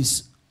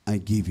peace I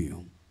give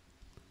you.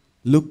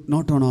 Look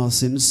not on our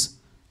sins,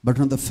 but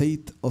on the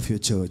faith of your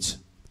church,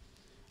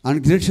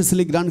 and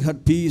graciously grant her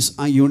peace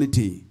and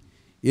unity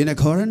in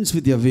accordance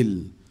with your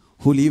will,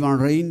 who live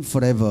and reign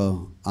forever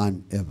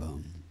and ever.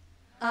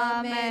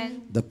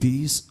 Amen. The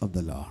peace of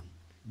the Lord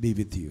be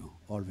with you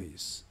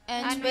always.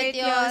 And with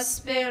your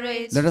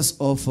spirit. Let us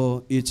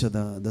offer each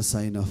other the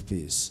sign of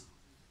peace.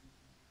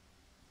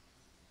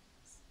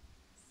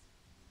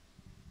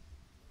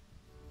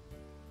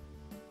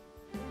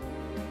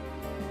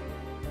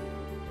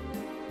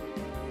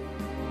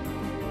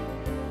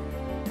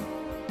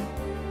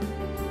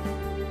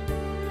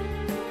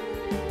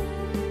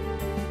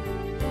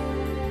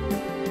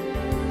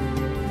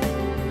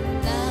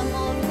 Lamb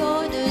of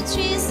God,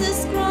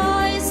 Jesus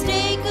Christ,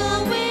 take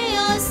away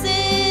our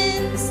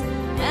sins,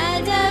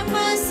 and have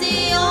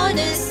mercy on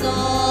us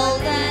all,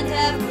 and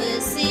have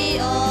mercy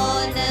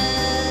on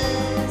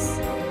us.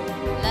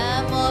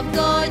 Lamb of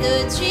God,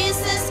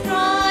 Jesus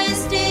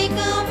Christ, take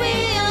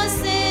away our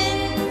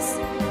sins,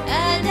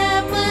 and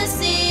have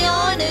mercy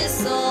on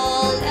us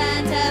all,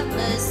 and have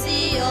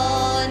mercy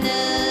on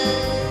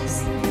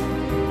us.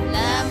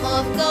 Lamb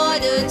of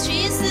God,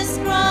 Jesus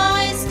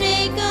Christ,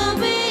 take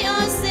away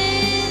our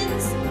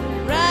sins.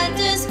 Grant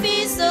us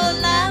peace, O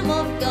Lamb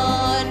of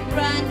God,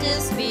 grant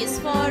us peace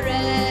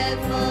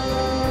forever.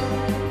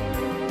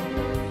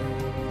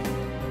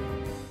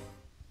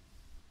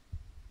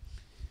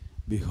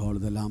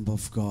 Behold the Lamb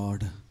of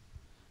God.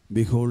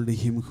 Behold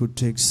him who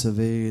takes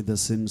away the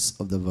sins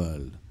of the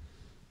world.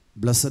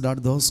 Blessed are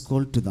those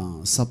called to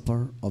the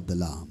supper of the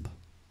Lamb.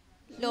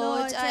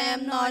 Lord, I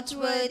am not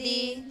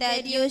worthy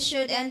that you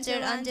should enter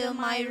under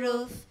my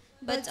roof,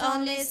 but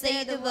only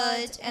say the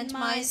word, and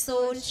my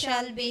soul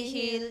shall be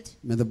healed.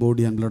 May the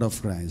body and blood of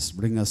Christ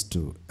bring us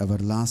to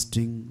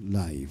everlasting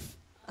life.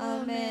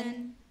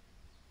 Amen.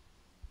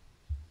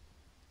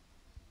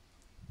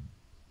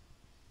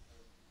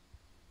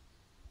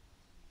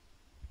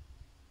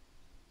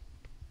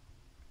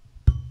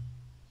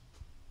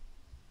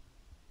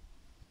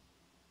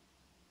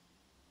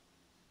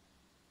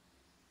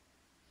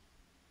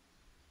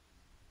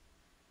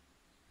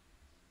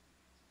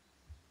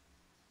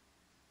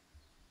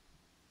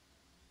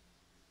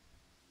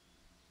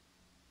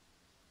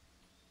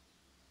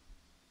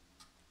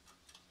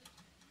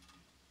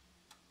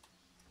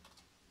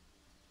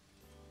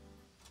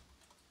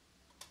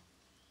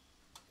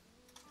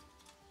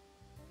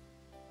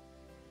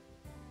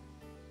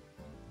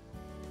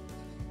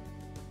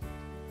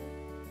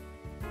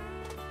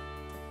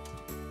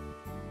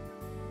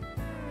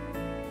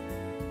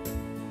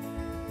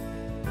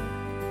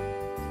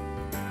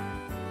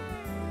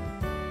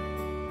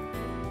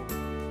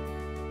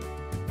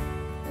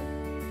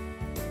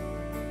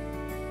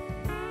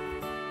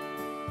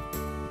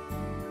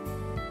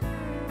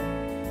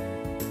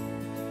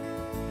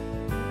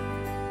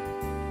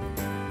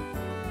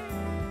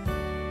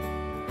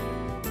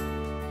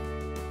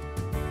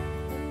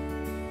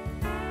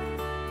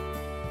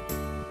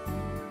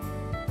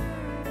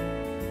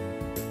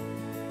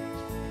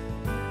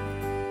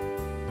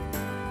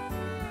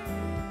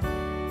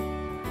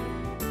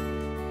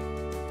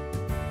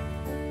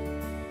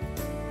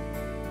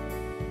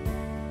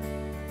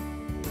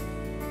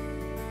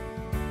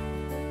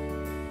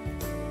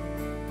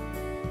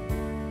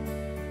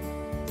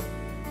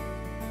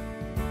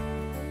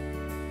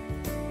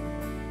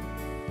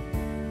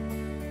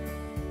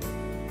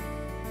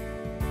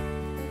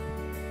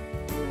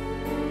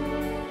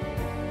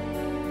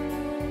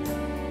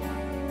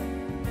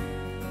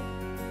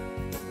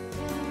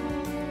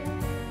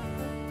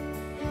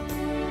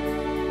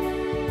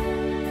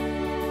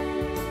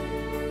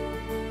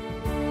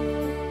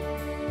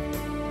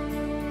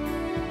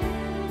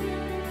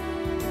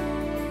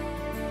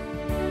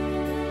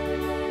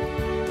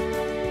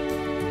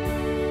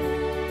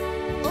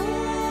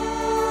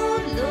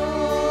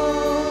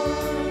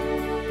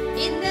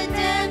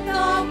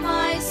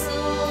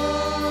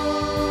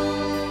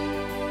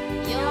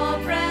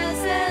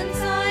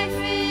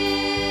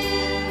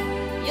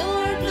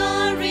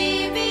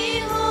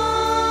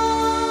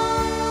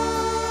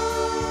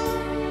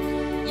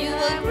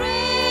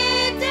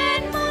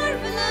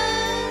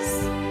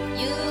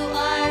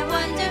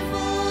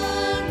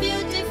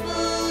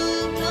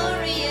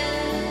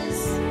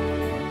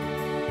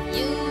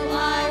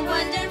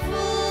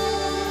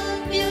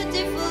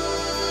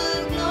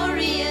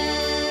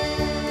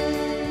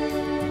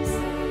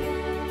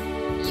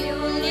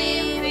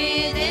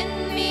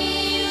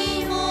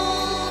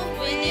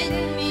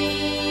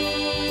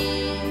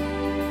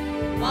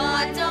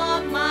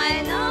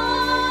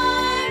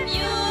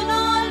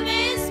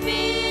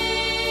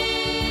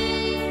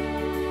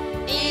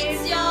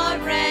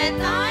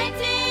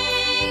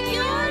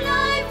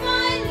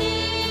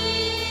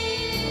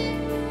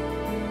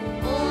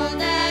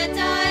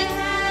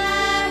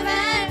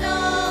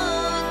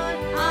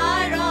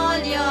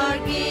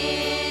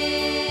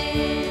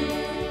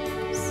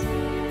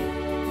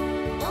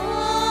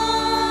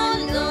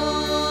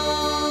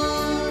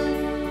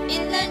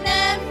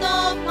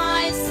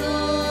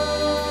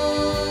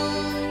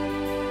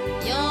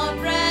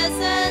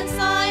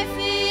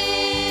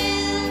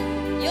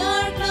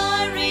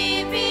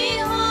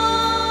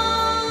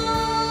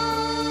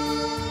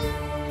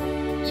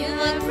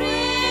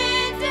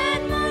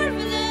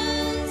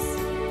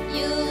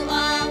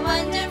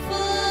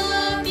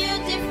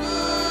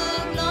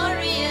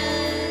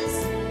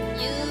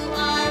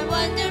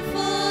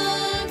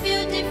 wonderful,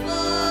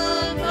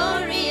 beautiful,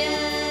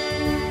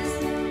 glorious.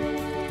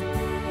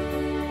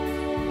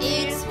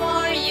 It's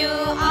for you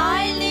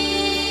I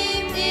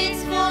live,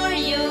 it's for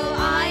you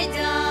I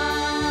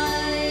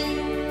die.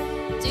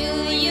 To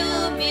you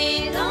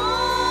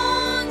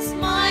belongs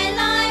my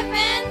life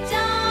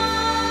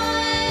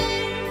entire,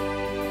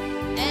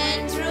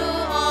 and through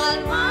all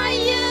my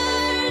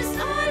years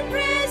I'll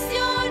praise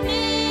your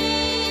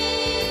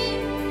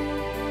name.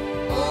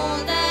 All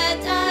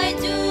that I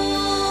do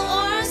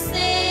or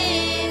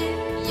say,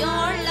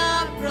 your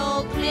love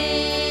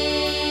proclaim.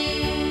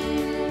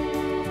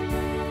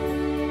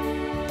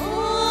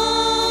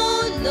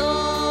 Oh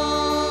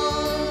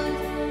Lord,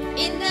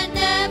 in the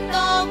depth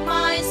of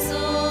my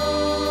soul,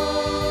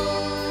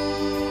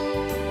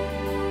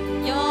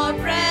 your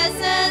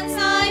presence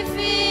I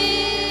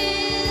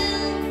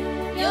feel,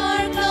 your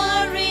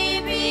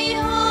glory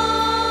behold.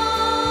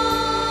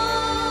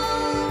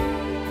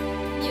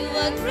 You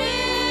are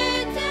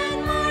great and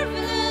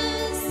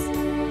marvelous,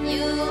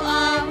 you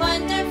are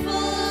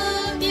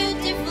wonderful,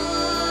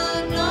 beautiful,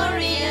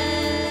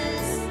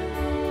 glorious.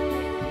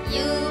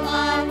 You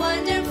are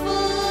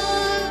wonderful,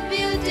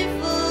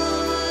 beautiful,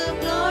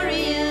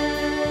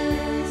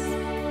 glorious.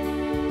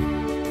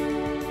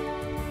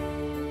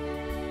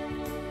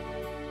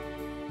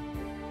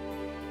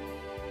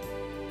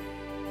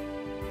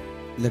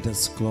 Let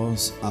us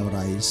close our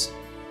eyes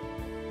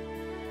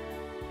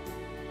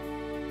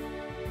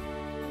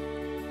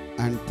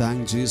and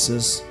thank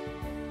Jesus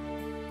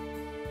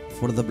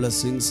for the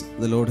blessings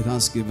the Lord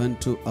has given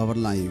to our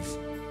life.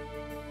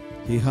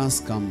 He has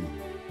come.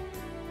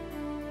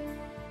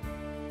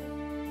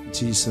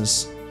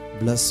 Jesus,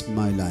 bless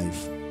my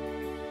life.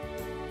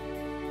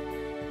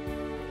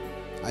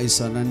 I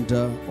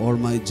surrender all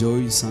my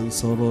joys and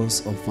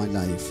sorrows of my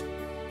life,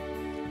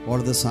 all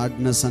the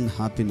sadness and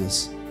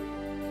happiness,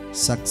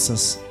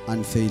 success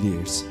and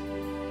failures,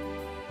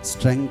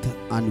 strength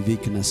and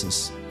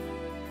weaknesses.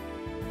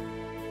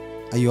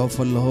 I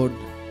offer, Lord,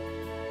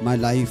 my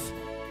life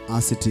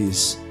as it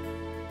is.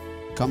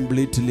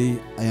 Completely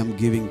I am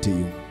giving to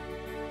you.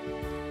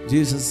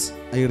 Jesus,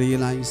 I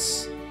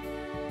realize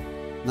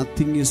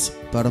nothing is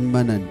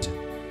permanent.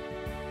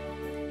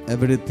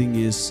 Everything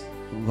is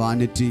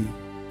vanity,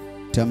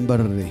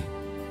 temporary.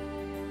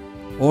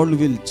 All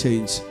will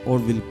change, all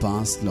will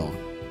pass, Lord.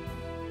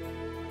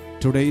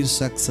 Today's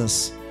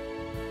success,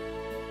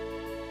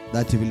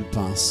 that will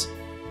pass.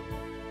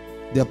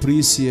 The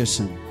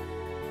appreciation,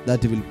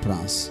 that will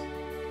pass.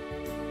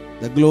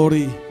 The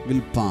glory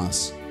will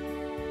pass.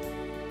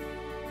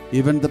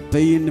 Even the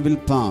pain will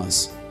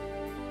pass.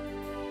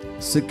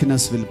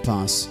 Sickness will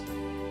pass.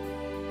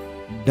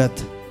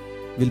 Death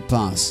will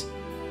pass.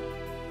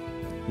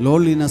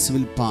 Loneliness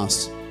will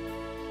pass.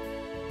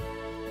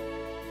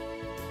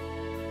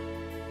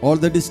 All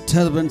the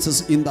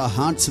disturbances in the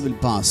hearts will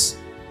pass.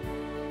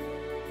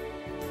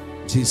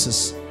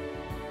 Jesus,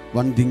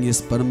 one thing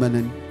is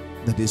permanent,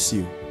 that is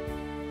you.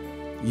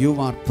 You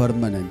are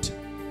permanent.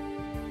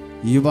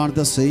 You are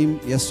the same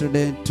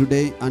yesterday,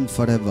 today, and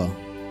forever.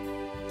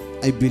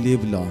 I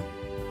believe, Lord,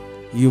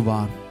 you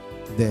are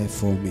there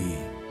for me.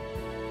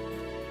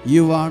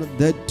 You are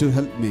there to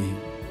help me.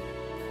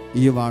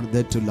 You are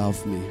there to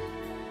love me.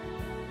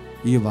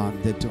 You are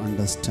there to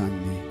understand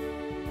me.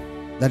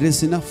 That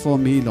is enough for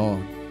me,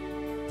 Lord.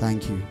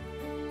 Thank you.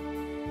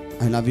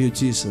 I love you,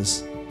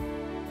 Jesus.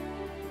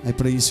 I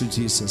praise you,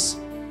 Jesus.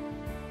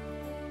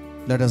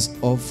 Let us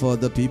offer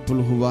the people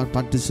who are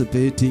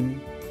participating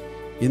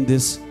in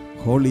this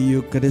Holy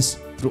Eucharist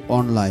through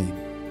online.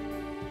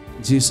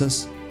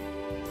 Jesus,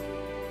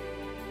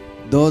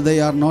 though they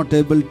are not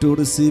able to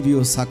receive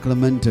you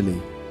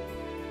sacramentally,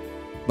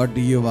 but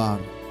you are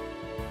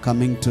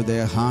coming to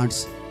their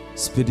hearts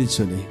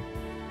spiritually.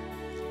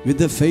 With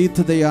the faith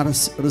they are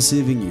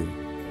receiving you.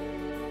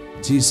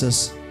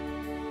 Jesus,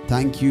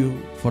 thank you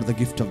for the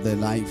gift of their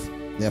life,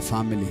 their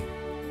family.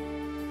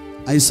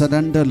 I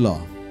surrender,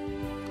 Lord,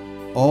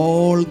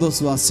 all those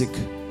who are sick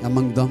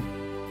among them,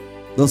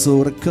 those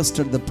who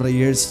requested the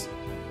prayers.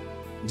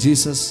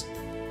 Jesus,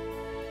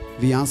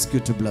 we ask you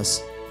to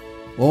bless.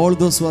 All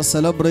those who are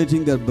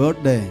celebrating their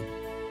birthday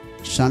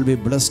shall be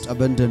blessed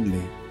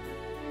abundantly.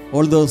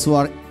 All those who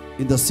are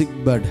in the sick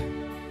bed,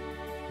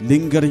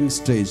 lingering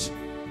stage,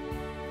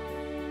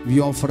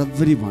 we offer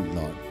everyone,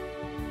 Lord.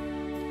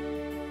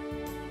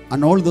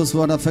 And all those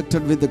who are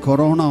affected with the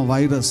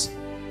coronavirus,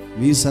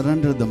 we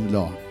surrender them,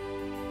 Lord.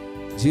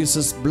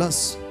 Jesus,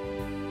 bless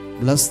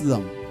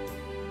them,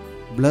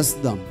 bless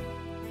them.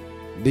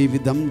 Be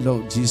with them,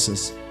 Lord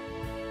Jesus.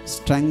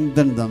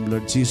 Strengthen them,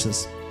 Lord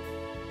Jesus.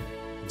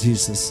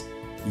 Jesus,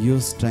 you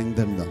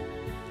strengthen them.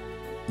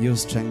 You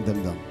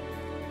strengthen them.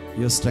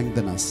 You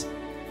strengthen us.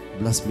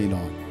 Bless me,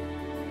 Lord.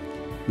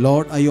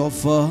 Lord, I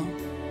offer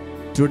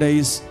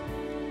today's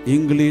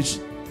English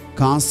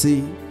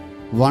Kasi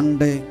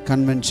one-day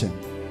convention.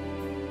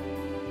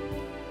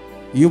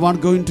 You are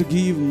going to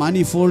give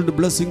manifold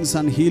blessings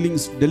and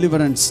healings,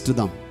 deliverance to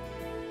them,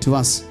 to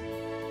us.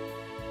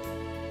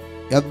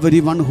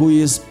 Everyone who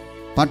is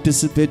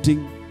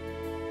participating,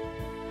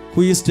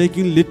 who is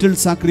taking little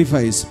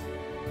sacrifice.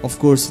 Of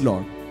course,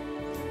 Lord,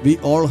 we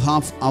all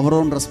have our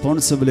own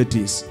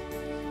responsibilities.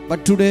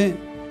 But today,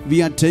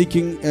 we are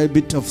taking a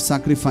bit of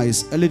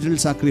sacrifice, a little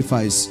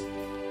sacrifice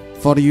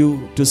for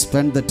you to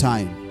spend the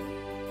time.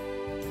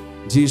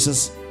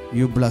 Jesus,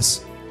 you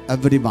bless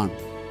everyone.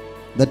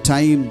 The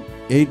time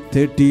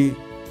 8:30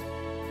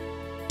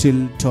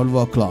 till 12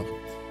 o'clock.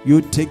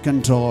 You take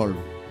control.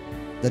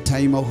 The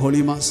time of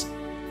Holy Mass,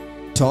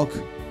 talk,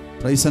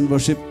 praise and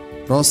worship,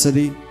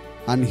 rosary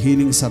and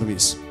healing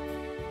service.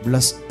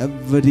 Bless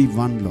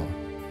everyone, Lord.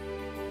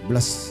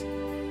 Bless.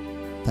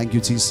 Thank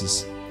you,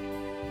 Jesus.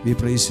 We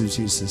praise you,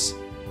 Jesus.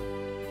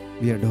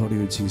 We adore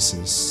you,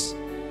 Jesus.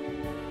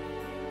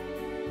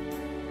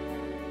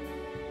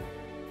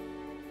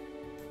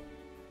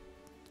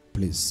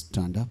 Please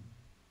stand up.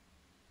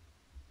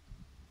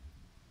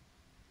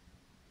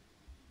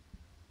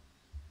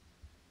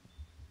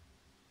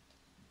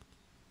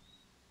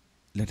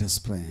 Let us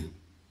pray.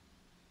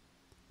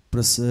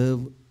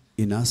 Preserve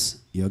in us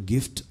your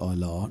gift, O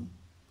Lord,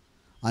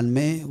 and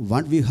may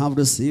what we have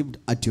received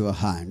at your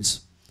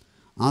hands,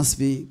 as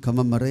we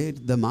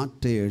commemorate the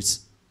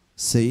martyrs,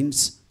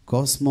 saints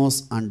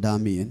Cosmos and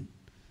Damian,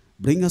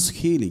 bring us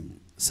healing,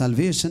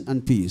 salvation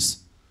and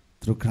peace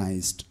through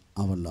Christ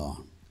our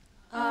Lord.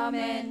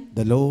 Amen.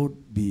 The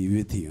Lord be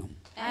with you.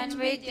 And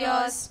with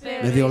your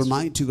spirit. May the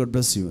Almighty God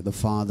bless you, the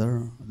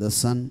Father, the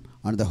Son,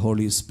 and the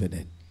Holy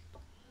Spirit.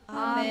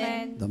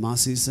 Amen. The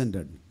Mass is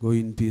ended. Go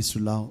in peace to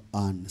love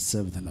and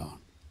serve the Lord.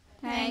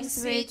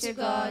 Thanks be to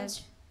God.